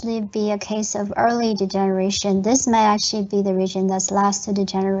potentially be a case of early degeneration. This may actually be the region that's last to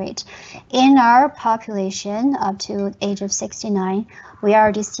degenerate. In our population up to age of 69, we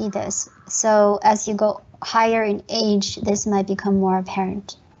already see this. So as you go higher in age, this might become more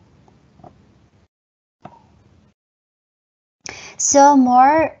apparent. So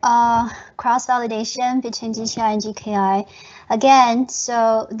more cross-validation between DTI and DKI. Again,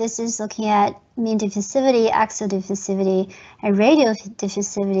 so this is looking at mean diffusivity, axial diffusivity, and radial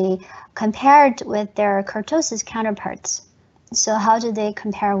diffusivity compared with their kurtosis counterparts. So how do they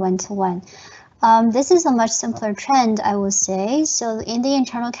compare one-to-one? This is a much simpler trend, I would say. So in the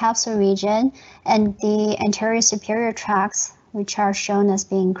internal capsule region and the anterior superior tracts, which are shown as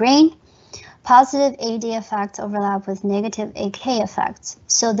being green, positive AD effects overlap with negative AK effects.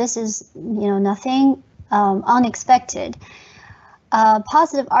 So this is, nothing unexpected.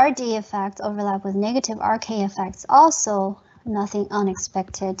 Positive RD effects overlap with negative RK effects, also nothing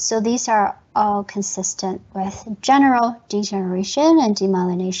unexpected. So these are all consistent with general degeneration and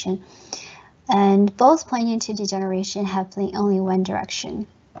demyelination. And both pointing to degeneration happening only one direction.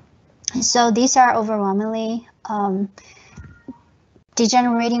 So these are overwhelmingly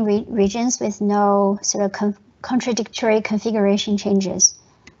degenerating regions with no sort of contradictory configuration changes.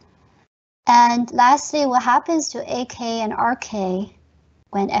 And lastly, what happens to AK and RK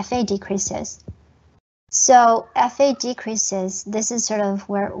when FA decreases? So FA decreases, this is sort of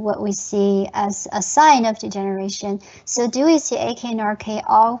what we see as a sign of degeneration. So do we see AK and RK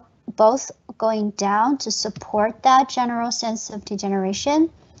all both going down to support that general sense of degeneration?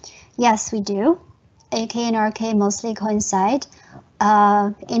 Yes, we do. AK and RK mostly coincide,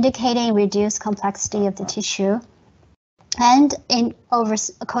 indicating reduced complexity of the tissue and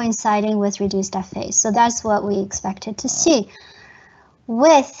coinciding with reduced FA. So that's what we expected to see,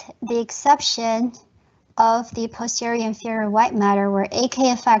 with the exception of the posterior inferior white matter where AK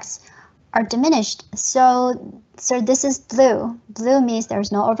effects are diminished. So this is blue. Blue means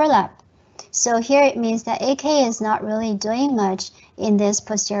there's no overlap. So here it means that AK is not really doing much in this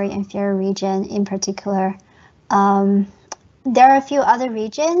posterior inferior region in particular. There are a few other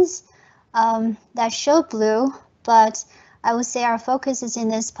regions that show blue, but I would say our focus is in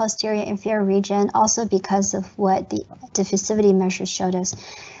this posterior inferior region also because of what the diffusivity measures showed us.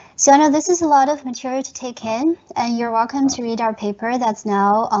 So I know this is a lot of material to take in, and you're welcome to read our paper that's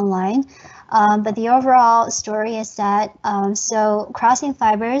now online. But the overall story is that so crossing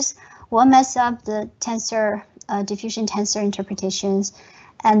fibers will mess up the tensor, diffusion tensor interpretations,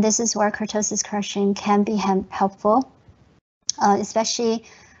 and this is where kurtosis correction can be helpful, especially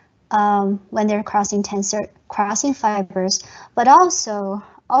when they're crossing fibers, but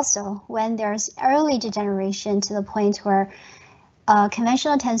also when there's early degeneration to the point where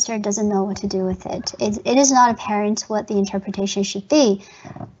conventional tensor doesn't know what to do with it. It is not apparent what the interpretation should be,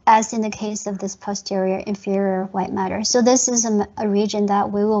 as in the case of this posterior inferior white matter. So this is a region that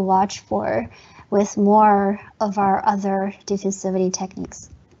we will watch for with more of our other diffusivity techniques.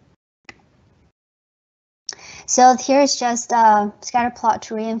 So here's just a scatter plot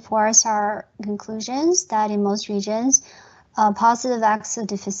to reinforce our conclusions that in most regions, positive axial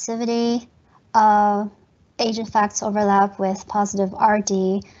diffusivity age effects overlap with positive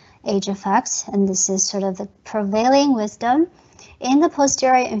RD age effects, and this is sort of the prevailing wisdom. In the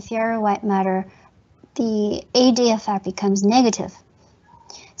posterior inferior white matter, the AD effect becomes negative.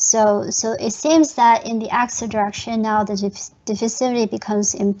 So it seems that in the axial direction now the diffusivity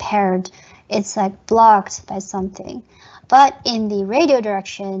becomes impaired. It's like blocked by something. But in the radial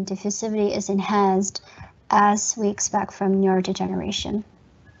direction, diffusivity is enhanced as we expect from neurodegeneration.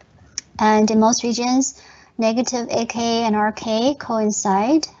 And in most regions, negative AK and RK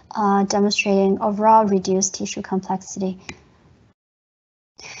coincide, demonstrating overall reduced tissue complexity.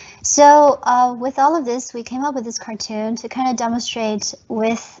 So with all of this, we came up with this cartoon to kind of demonstrate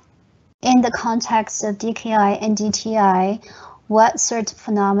in the context of DKI and DTI, what sort of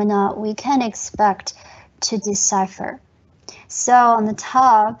phenomena we can expect to decipher. So on the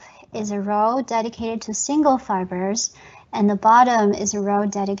top is a row dedicated to single fibers, and the bottom is a row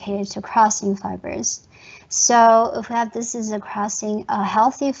dedicated to crossing fibers. So if we have this is a crossing a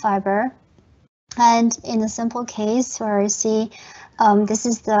healthy fiber, and in a simple case where we see This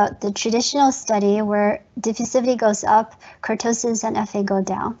is the traditional study where diffusivity goes up, kurtosis and FA go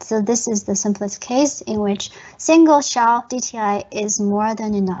down. So this is the simplest case in which single shell DTI is more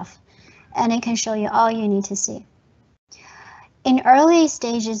than enough, and it can show you all you need to see. In early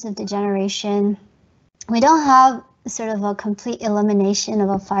stages of degeneration, we don't have sort of a complete elimination of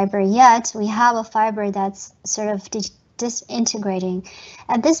a fiber yet. We have a fiber that's sort of disintegrating.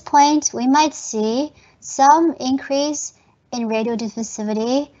 At this point, we might see some increase in radial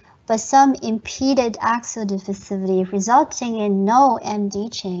diffusivity, but some impeded axial diffusivity, resulting in no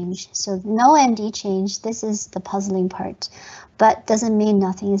MD change. So no MD change, this is the puzzling part, but doesn't mean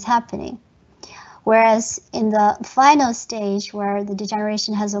nothing is happening. Whereas in the final stage where the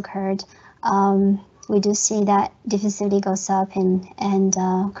degeneration has occurred, we do see that diffusivity goes up and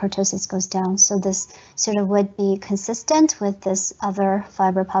kurtosis goes down. So this sort of would be consistent with this other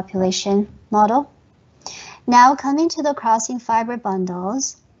fiber population model. Now coming to the crossing fiber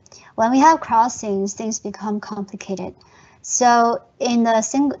bundles, when we have crossings, things become complicated. So in the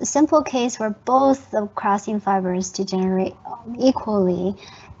simple case where both the crossing fibers degenerate equally,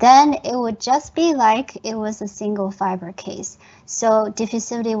 then it would just be like it was a single fiber case. So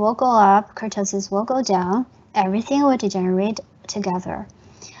diffusivity will go up, kurtosis will go down, everything will degenerate together.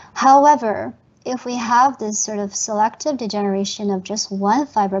 However, if we have this sort of selective degeneration of just one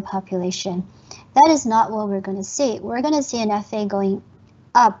fiber population, that is not what we're going to see. We're going to see an FA going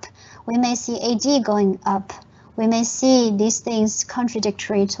up. We may see AD going up. We may see these things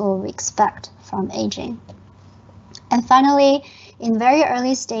contradictory to what we expect from aging. And finally, in very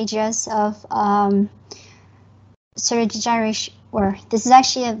early stages of sort of degeneration, or this is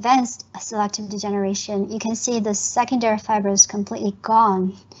actually advanced selective degeneration, you can see the secondary fiber is completely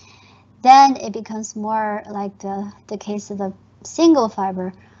gone. Then it becomes more like the case of the single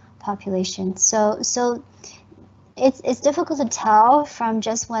fiber population. So it's difficult to tell from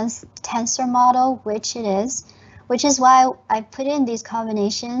just one tensor model which it is, which is why I put in these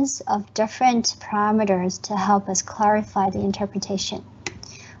combinations of different parameters to help us clarify the interpretation.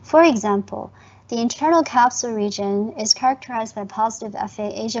 For example, the internal capsule region is characterized by positive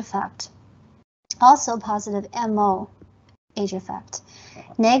FA age effect, also positive MO age effect,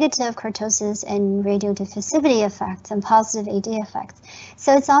 negative kurtosis and radial diffusivity effects, and positive AD effects.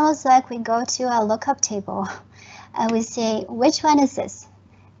 So it's almost like we go to a lookup table and we say, which one is this?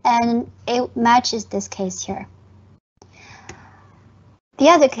 And it matches this case here. The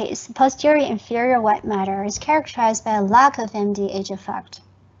other case, posterior inferior white matter, is characterized by a lack of MD age effect.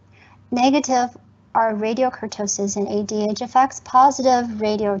 Negative are radial kurtosis and AD age effects, positive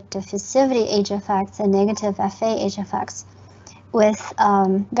radial diffusivity age effects, and negative FA age effects, with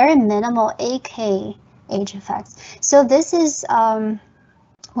very minimal AK age effects. So this is,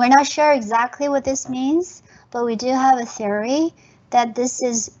 we're not sure exactly what this means, but we do have a theory that this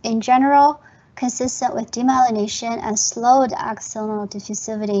is, in general, consistent with demyelination and slowed axonal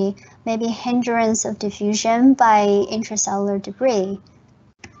diffusivity, maybe hindrance of diffusion by intracellular debris.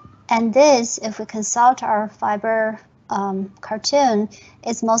 And this, if we consult our fiber cartoon,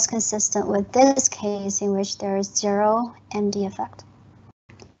 is most consistent with this case in which there is zero MD effect.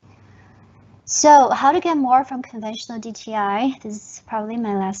 So how to get more from conventional DTI? This is probably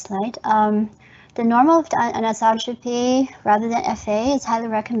my last slide. The normal anisotropy rather than FA is highly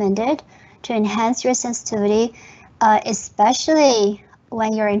recommended to enhance your sensitivity, especially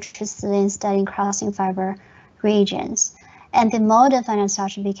when you're interested in studying crossing fiber regions. And the mode of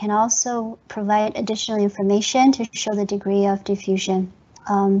anisotropy can also provide additional information to show the degree of diffusion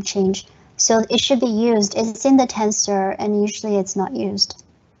change. So it should be used. It's in the tensor, and usually it's not used.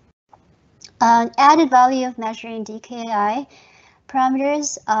 Added value of measuring DKI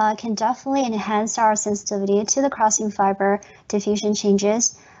parameters can definitely enhance our sensitivity to the crossing fiber diffusion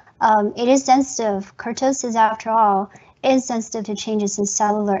changes. It is sensitive. Kurtosis, after all, is sensitive to changes in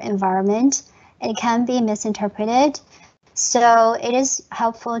cellular environment. It can be misinterpreted. So it is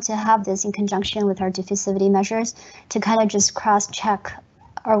helpful to have this in conjunction with our diffusivity measures to kind of just cross-check,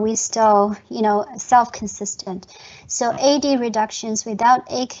 are we still, self-consistent? So AD reductions without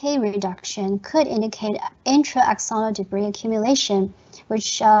AK reduction could indicate intra-axonal debris accumulation,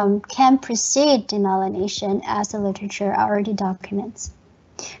 which can precede demyelination, as the literature already documents.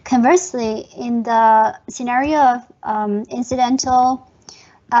 Conversely, in the scenario of incidental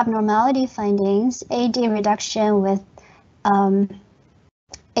abnormality findings, AD reduction with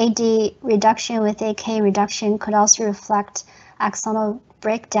AK reduction could also reflect axonal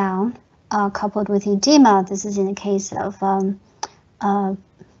breakdown coupled with edema. This is in the case of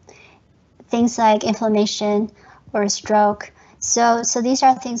things like inflammation or stroke. So these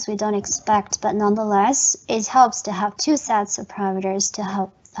are things we don't expect, but nonetheless, it helps to have two sets of parameters to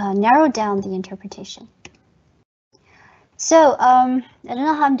help narrow down the interpretation. So I don't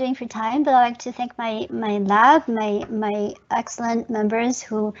know how I'm doing for time, but I'd like to thank my lab, my excellent members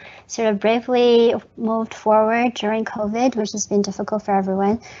who sort of bravely moved forward during COVID, which has been difficult for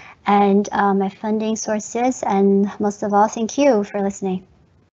everyone, and my funding sources, and most of all, thank you for listening.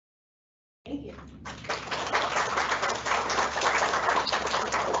 Thank you.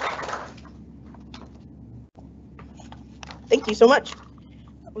 Thank you so much.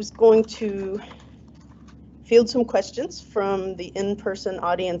 I was going to field some questions from the in-person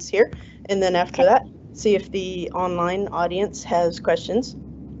audience here, and then after that, see if the online audience has questions.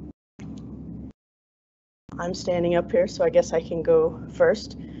 I'm standing up here, so I guess I can go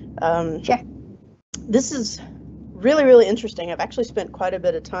first. Sure. This is really, really interesting. I've actually spent quite a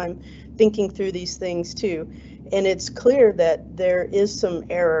bit of time thinking through these things too, and it's clear that there is some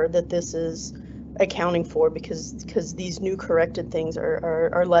error that this is accounting for because these new corrected things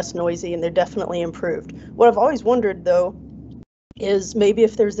are less noisy and they're definitely improved. What I've always wondered though is maybe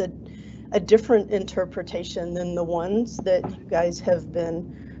if there's a different interpretation than the ones that you guys have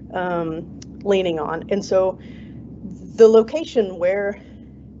been leaning on. And so the location where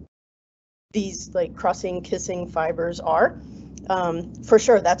these like crossing kissing fibers are, for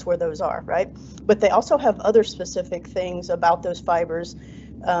sure that's where those are, right? But they also have other specific things about those fibers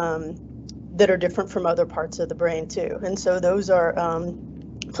that are different from other parts of the brain too. And so those are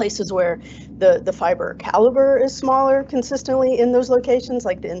places where the fiber caliber is smaller consistently in those locations,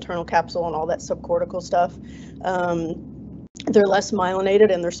 like the internal capsule and all that subcortical stuff. They're less myelinated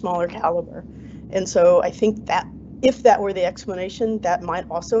and they're smaller caliber. And so I think that if that were the explanation, that might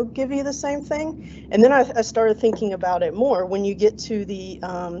also give you the same thing. And then I started thinking about it more when you get to the,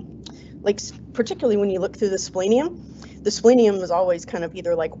 like particularly when you look through the splenium. The splenium is always kind of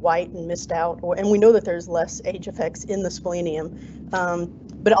either like white and missed out, and we know that there's less age effects in the splenium,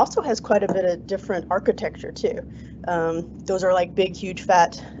 but it also has quite a bit of different architecture too. Those are like big, huge,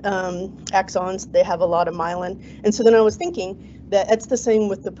 fat axons. They have a lot of myelin. And so then I was thinking that it's the same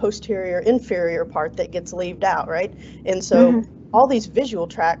with the posterior inferior part that gets leaved out, right? And so all these visual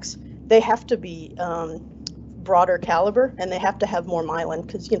tracts, they have to be broader caliber and they have to have more myelin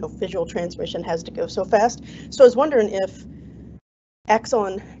because, you know, visual transmission has to go so fast. So I was wondering if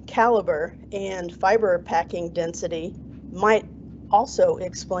axon caliber and fiber packing density might also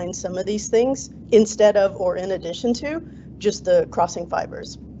explain some of these things instead of or in addition to just the crossing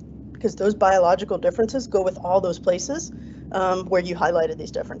fibers, because those biological differences go with all those places where you highlighted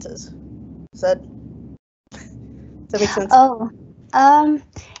these differences. Does that make sense? Oh,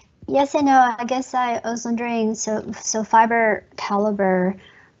 yes and no. I guess I was wondering. So fiber caliber,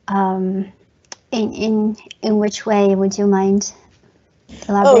 in which way would you mind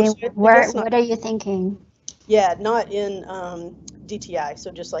elaborating? So what are you thinking? Yeah, not in DTI.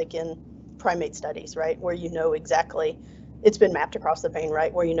 So just like in primate studies, right, where you know exactly it's been mapped across the brain,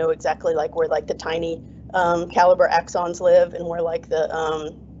 right, where you know exactly like where like the tiny caliber axons live and where like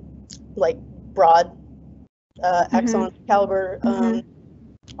the like broad axon caliber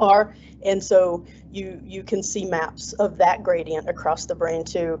are, and so you can see maps of that gradient across the brain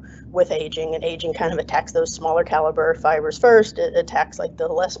too with aging, and aging kind of attacks those smaller caliber fibers first. It attacks like the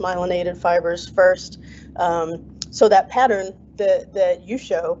less myelinated fibers first. So that pattern that you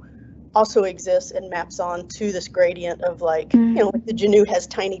show also exists and maps on to this gradient of like, you know, like the genu has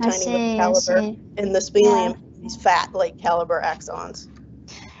tiny caliber and the splenium these fat like caliber axons.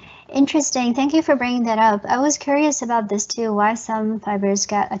 Interesting. Thank you for bringing that up. I was curious about this too, why some fibers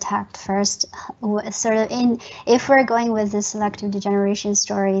get attacked first. Sort of if we're going with the selective degeneration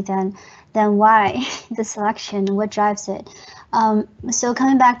story, then why the selection? What drives it? So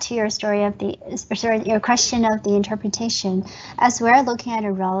coming back to your story of your question of the interpretation, as we're looking at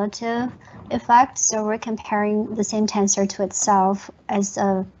a relative effect, so we're comparing the same tensor to itself as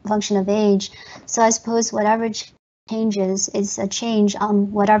a function of age. So I suppose whatever changes is a change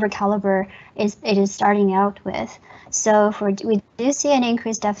on whatever caliber it is starting out with. So if we do see an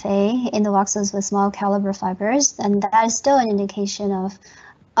increased FA in the voxels with small caliber fibers, then that is still an indication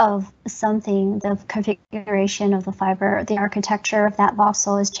of something. The configuration of the fiber, the architecture of that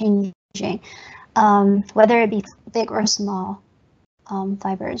voxel is changing, whether it be big or small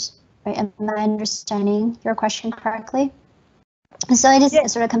fibers. Right? Am I understanding your question correctly? So it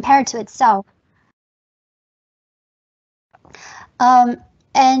is sort of compared to itself.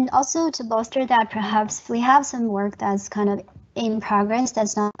 And also to bolster that, perhaps we have some work that's kind of in progress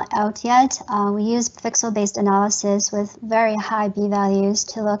that's not out yet. We use pixel-based analysis with very high b-values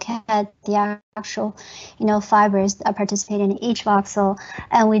to look at the actual, fibers that participate in each voxel.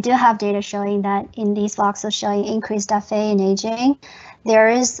 And we do have data showing that in these voxels showing increased FA in aging, there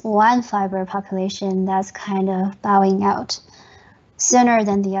is one fiber population that's kind of bowing out sooner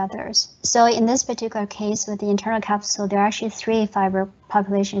than the others. So in this particular case with the internal capsule, there are actually 3 fiber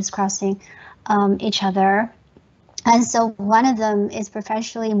populations crossing each other. And so one of them is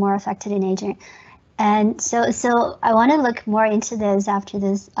preferentially more affected in aging. And so I want to look more into this after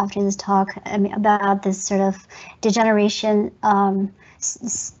this talk, about this sort of degeneration, I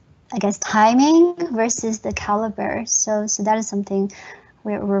guess, timing versus the caliber. So that is something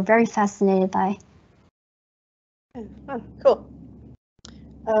we're very fascinated by. Oh, cool.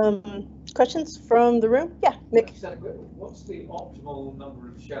 Questions from the room? Yeah, Mick. What's the optimal number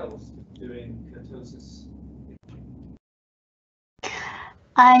of shells doing kurtosis?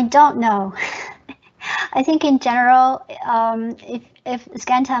 I don't know. I think in general, if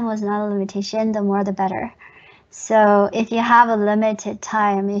scan time was not a limitation, the more the better. So if you have a limited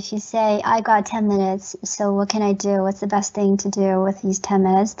time, if you say, I got 10 minutes, so what can I do? What's the best thing to do with these 10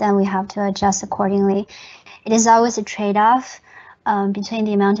 minutes? Then we have to adjust accordingly. It is always a trade-off between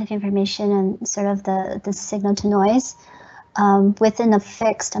the amount of information and sort of the signal to noise within a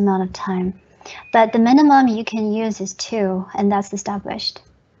fixed amount of time. But the minimum you can use is 2, and that's established.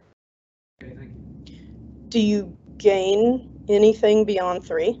 Okay, thank you. Do you gain anything beyond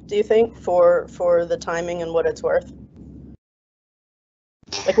 3, do you think, for the timing and what it's worth?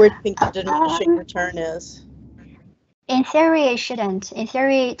 Like, where do you think the diminishing return is? In theory, it shouldn't. In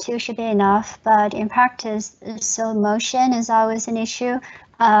theory, 2 should be enough, but in practice, so motion is always an issue.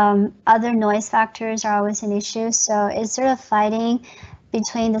 Other noise factors are always an issue. So it's sort of fighting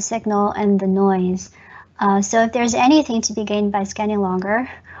between the signal and the noise. So if there's anything to be gained by scanning longer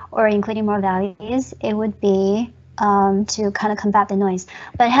or including more values, it would be to kind of combat the noise.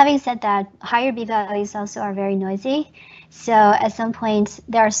 But having said that, higher B values also are very noisy. So at some point,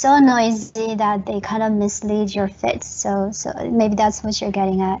 they are so noisy that they kind of mislead your fits. So maybe that's what you're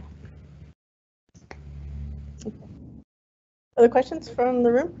getting at. Other questions from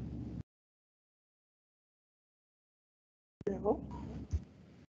the room? No.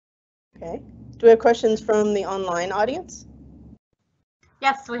 Okay. Do we have questions from the online audience?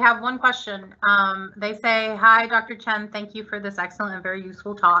 Yes, we have one question. They say, hi, Dr. Chen, thank you for this excellent and very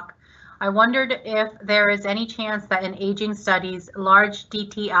useful talk. I wondered if there is any chance that in aging studies, large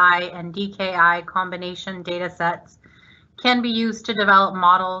DTI and DKI combination data sets can be used to develop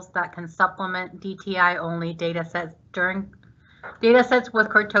models that can supplement DTI only data sets with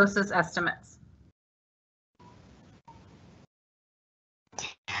kurtosis estimates.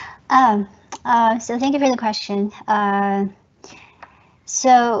 So thank you for the question.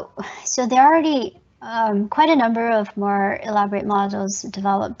 So there are already quite a number of more elaborate models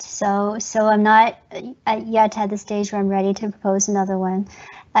developed. So I'm not yet at the stage where I'm ready to propose another one.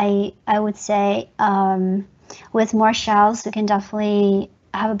 I would say with more shells, we can definitely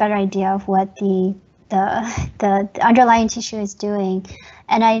have a better idea of what the underlying tissue is doing.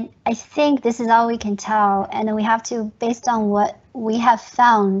 And I think this is all we can tell. And then we have to, based on what we have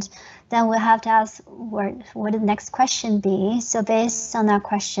found, then we'll have to ask what would the next question be. So based on that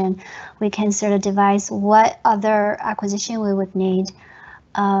question, we can sort of devise what other acquisition we would need.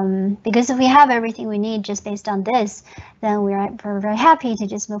 Because if we have everything we need just based on this, then we're very happy to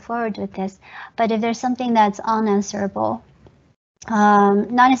just move forward with this. But if there's something that's unanswerable,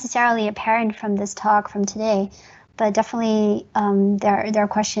 not necessarily apparent from this talk from today, but definitely there are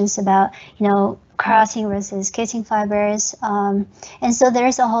questions about, crossing versus casing fibers. And so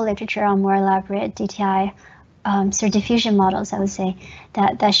there's a whole literature on more elaborate DTI, so diffusion models, I would say,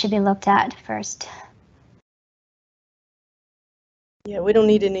 that should be looked at first. Yeah, we don't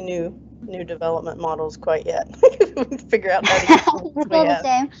need any new development models quite yet. Figure out how to use We're the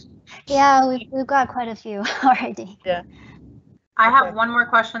same. Yeah, we've got quite a few already. Yeah. I have one more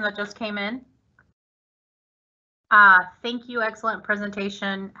question that just came in. Thank you, excellent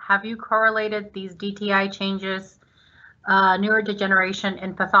presentation. Have you correlated these DTI changes, neurodegeneration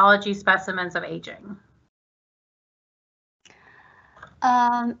in pathology specimens of aging?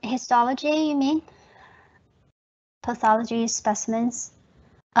 Histology, you mean? Pathology specimens?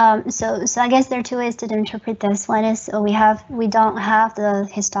 So I guess there are 2 ways to interpret this. One is we don't have the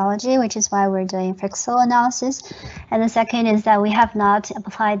histology, which is why we're doing pixel analysis. And the second is that we have not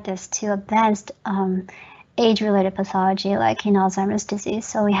applied this to advanced age-related pathology like in Alzheimer's disease.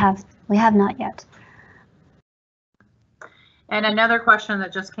 So we have not yet. And another question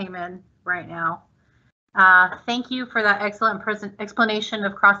that just came in right now. Thank you for that excellent explanation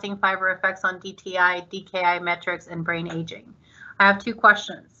of crossing fiber effects on DTI, DKI metrics, and brain aging. I have two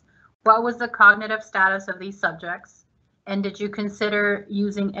questions. What was the cognitive status of these subjects? And did you consider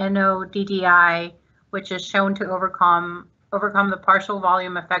using NODDI, which is shown to overcome the partial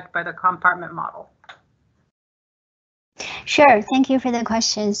volume effect by the compartment model? Sure, thank you for the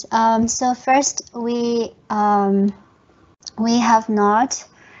questions. So first, we have not,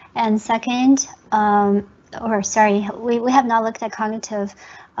 and second, we have not looked at cognitive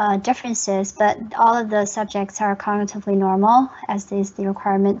differences, but all of the subjects are cognitively normal, as is the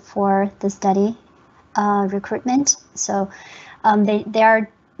requirement for the study recruitment. So they are,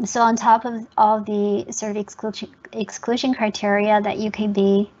 so on top of all the sort of exclusion criteria that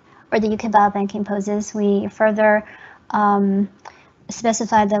UKB or the UK Biobank imposes, we further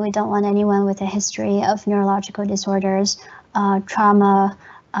specified that we don't want anyone with a history of neurological disorders, trauma,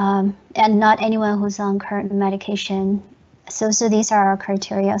 and not anyone who's on current medication. So these are our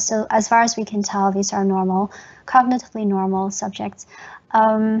criteria. So as far as we can tell, these are normal, cognitively normal subjects.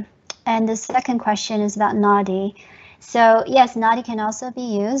 And the second question is about NODI. So yes, NODI can also be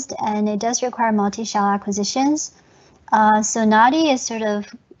used, and it does require multi-shell acquisitions. So NODI is sort of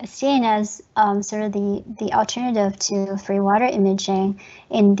seen as sort of the alternative to free water imaging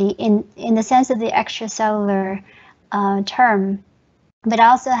in the sense of the extracellular term, but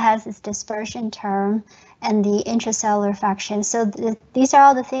also has this dispersion term and the intracellular fraction. So these are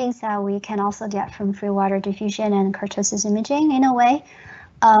all the things that we can also get from free water diffusion and kurtosis imaging in a way.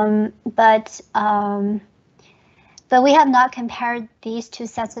 But we have not compared these two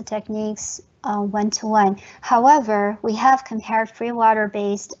sets of techniques one-to-one. However, we have compared free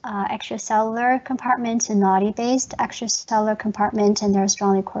water-based extracellular compartment to NODI-based extracellular compartment, and they're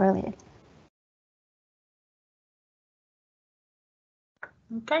strongly correlated.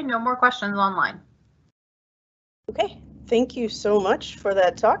 Okay, no more questions online. Okay, thank you so much for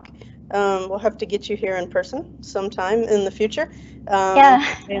that talk. We'll have to get you here in person sometime in the future. Yeah,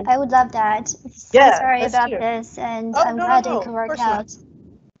 I would love that. So yeah, sorry about this, and I'm glad it could work out.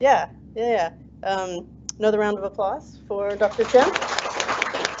 Yeah. Another round of applause for Dr. Chen.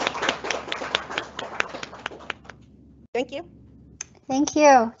 Thank you. Thank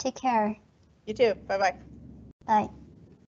you. Take care. You too. Bye-bye. Bye.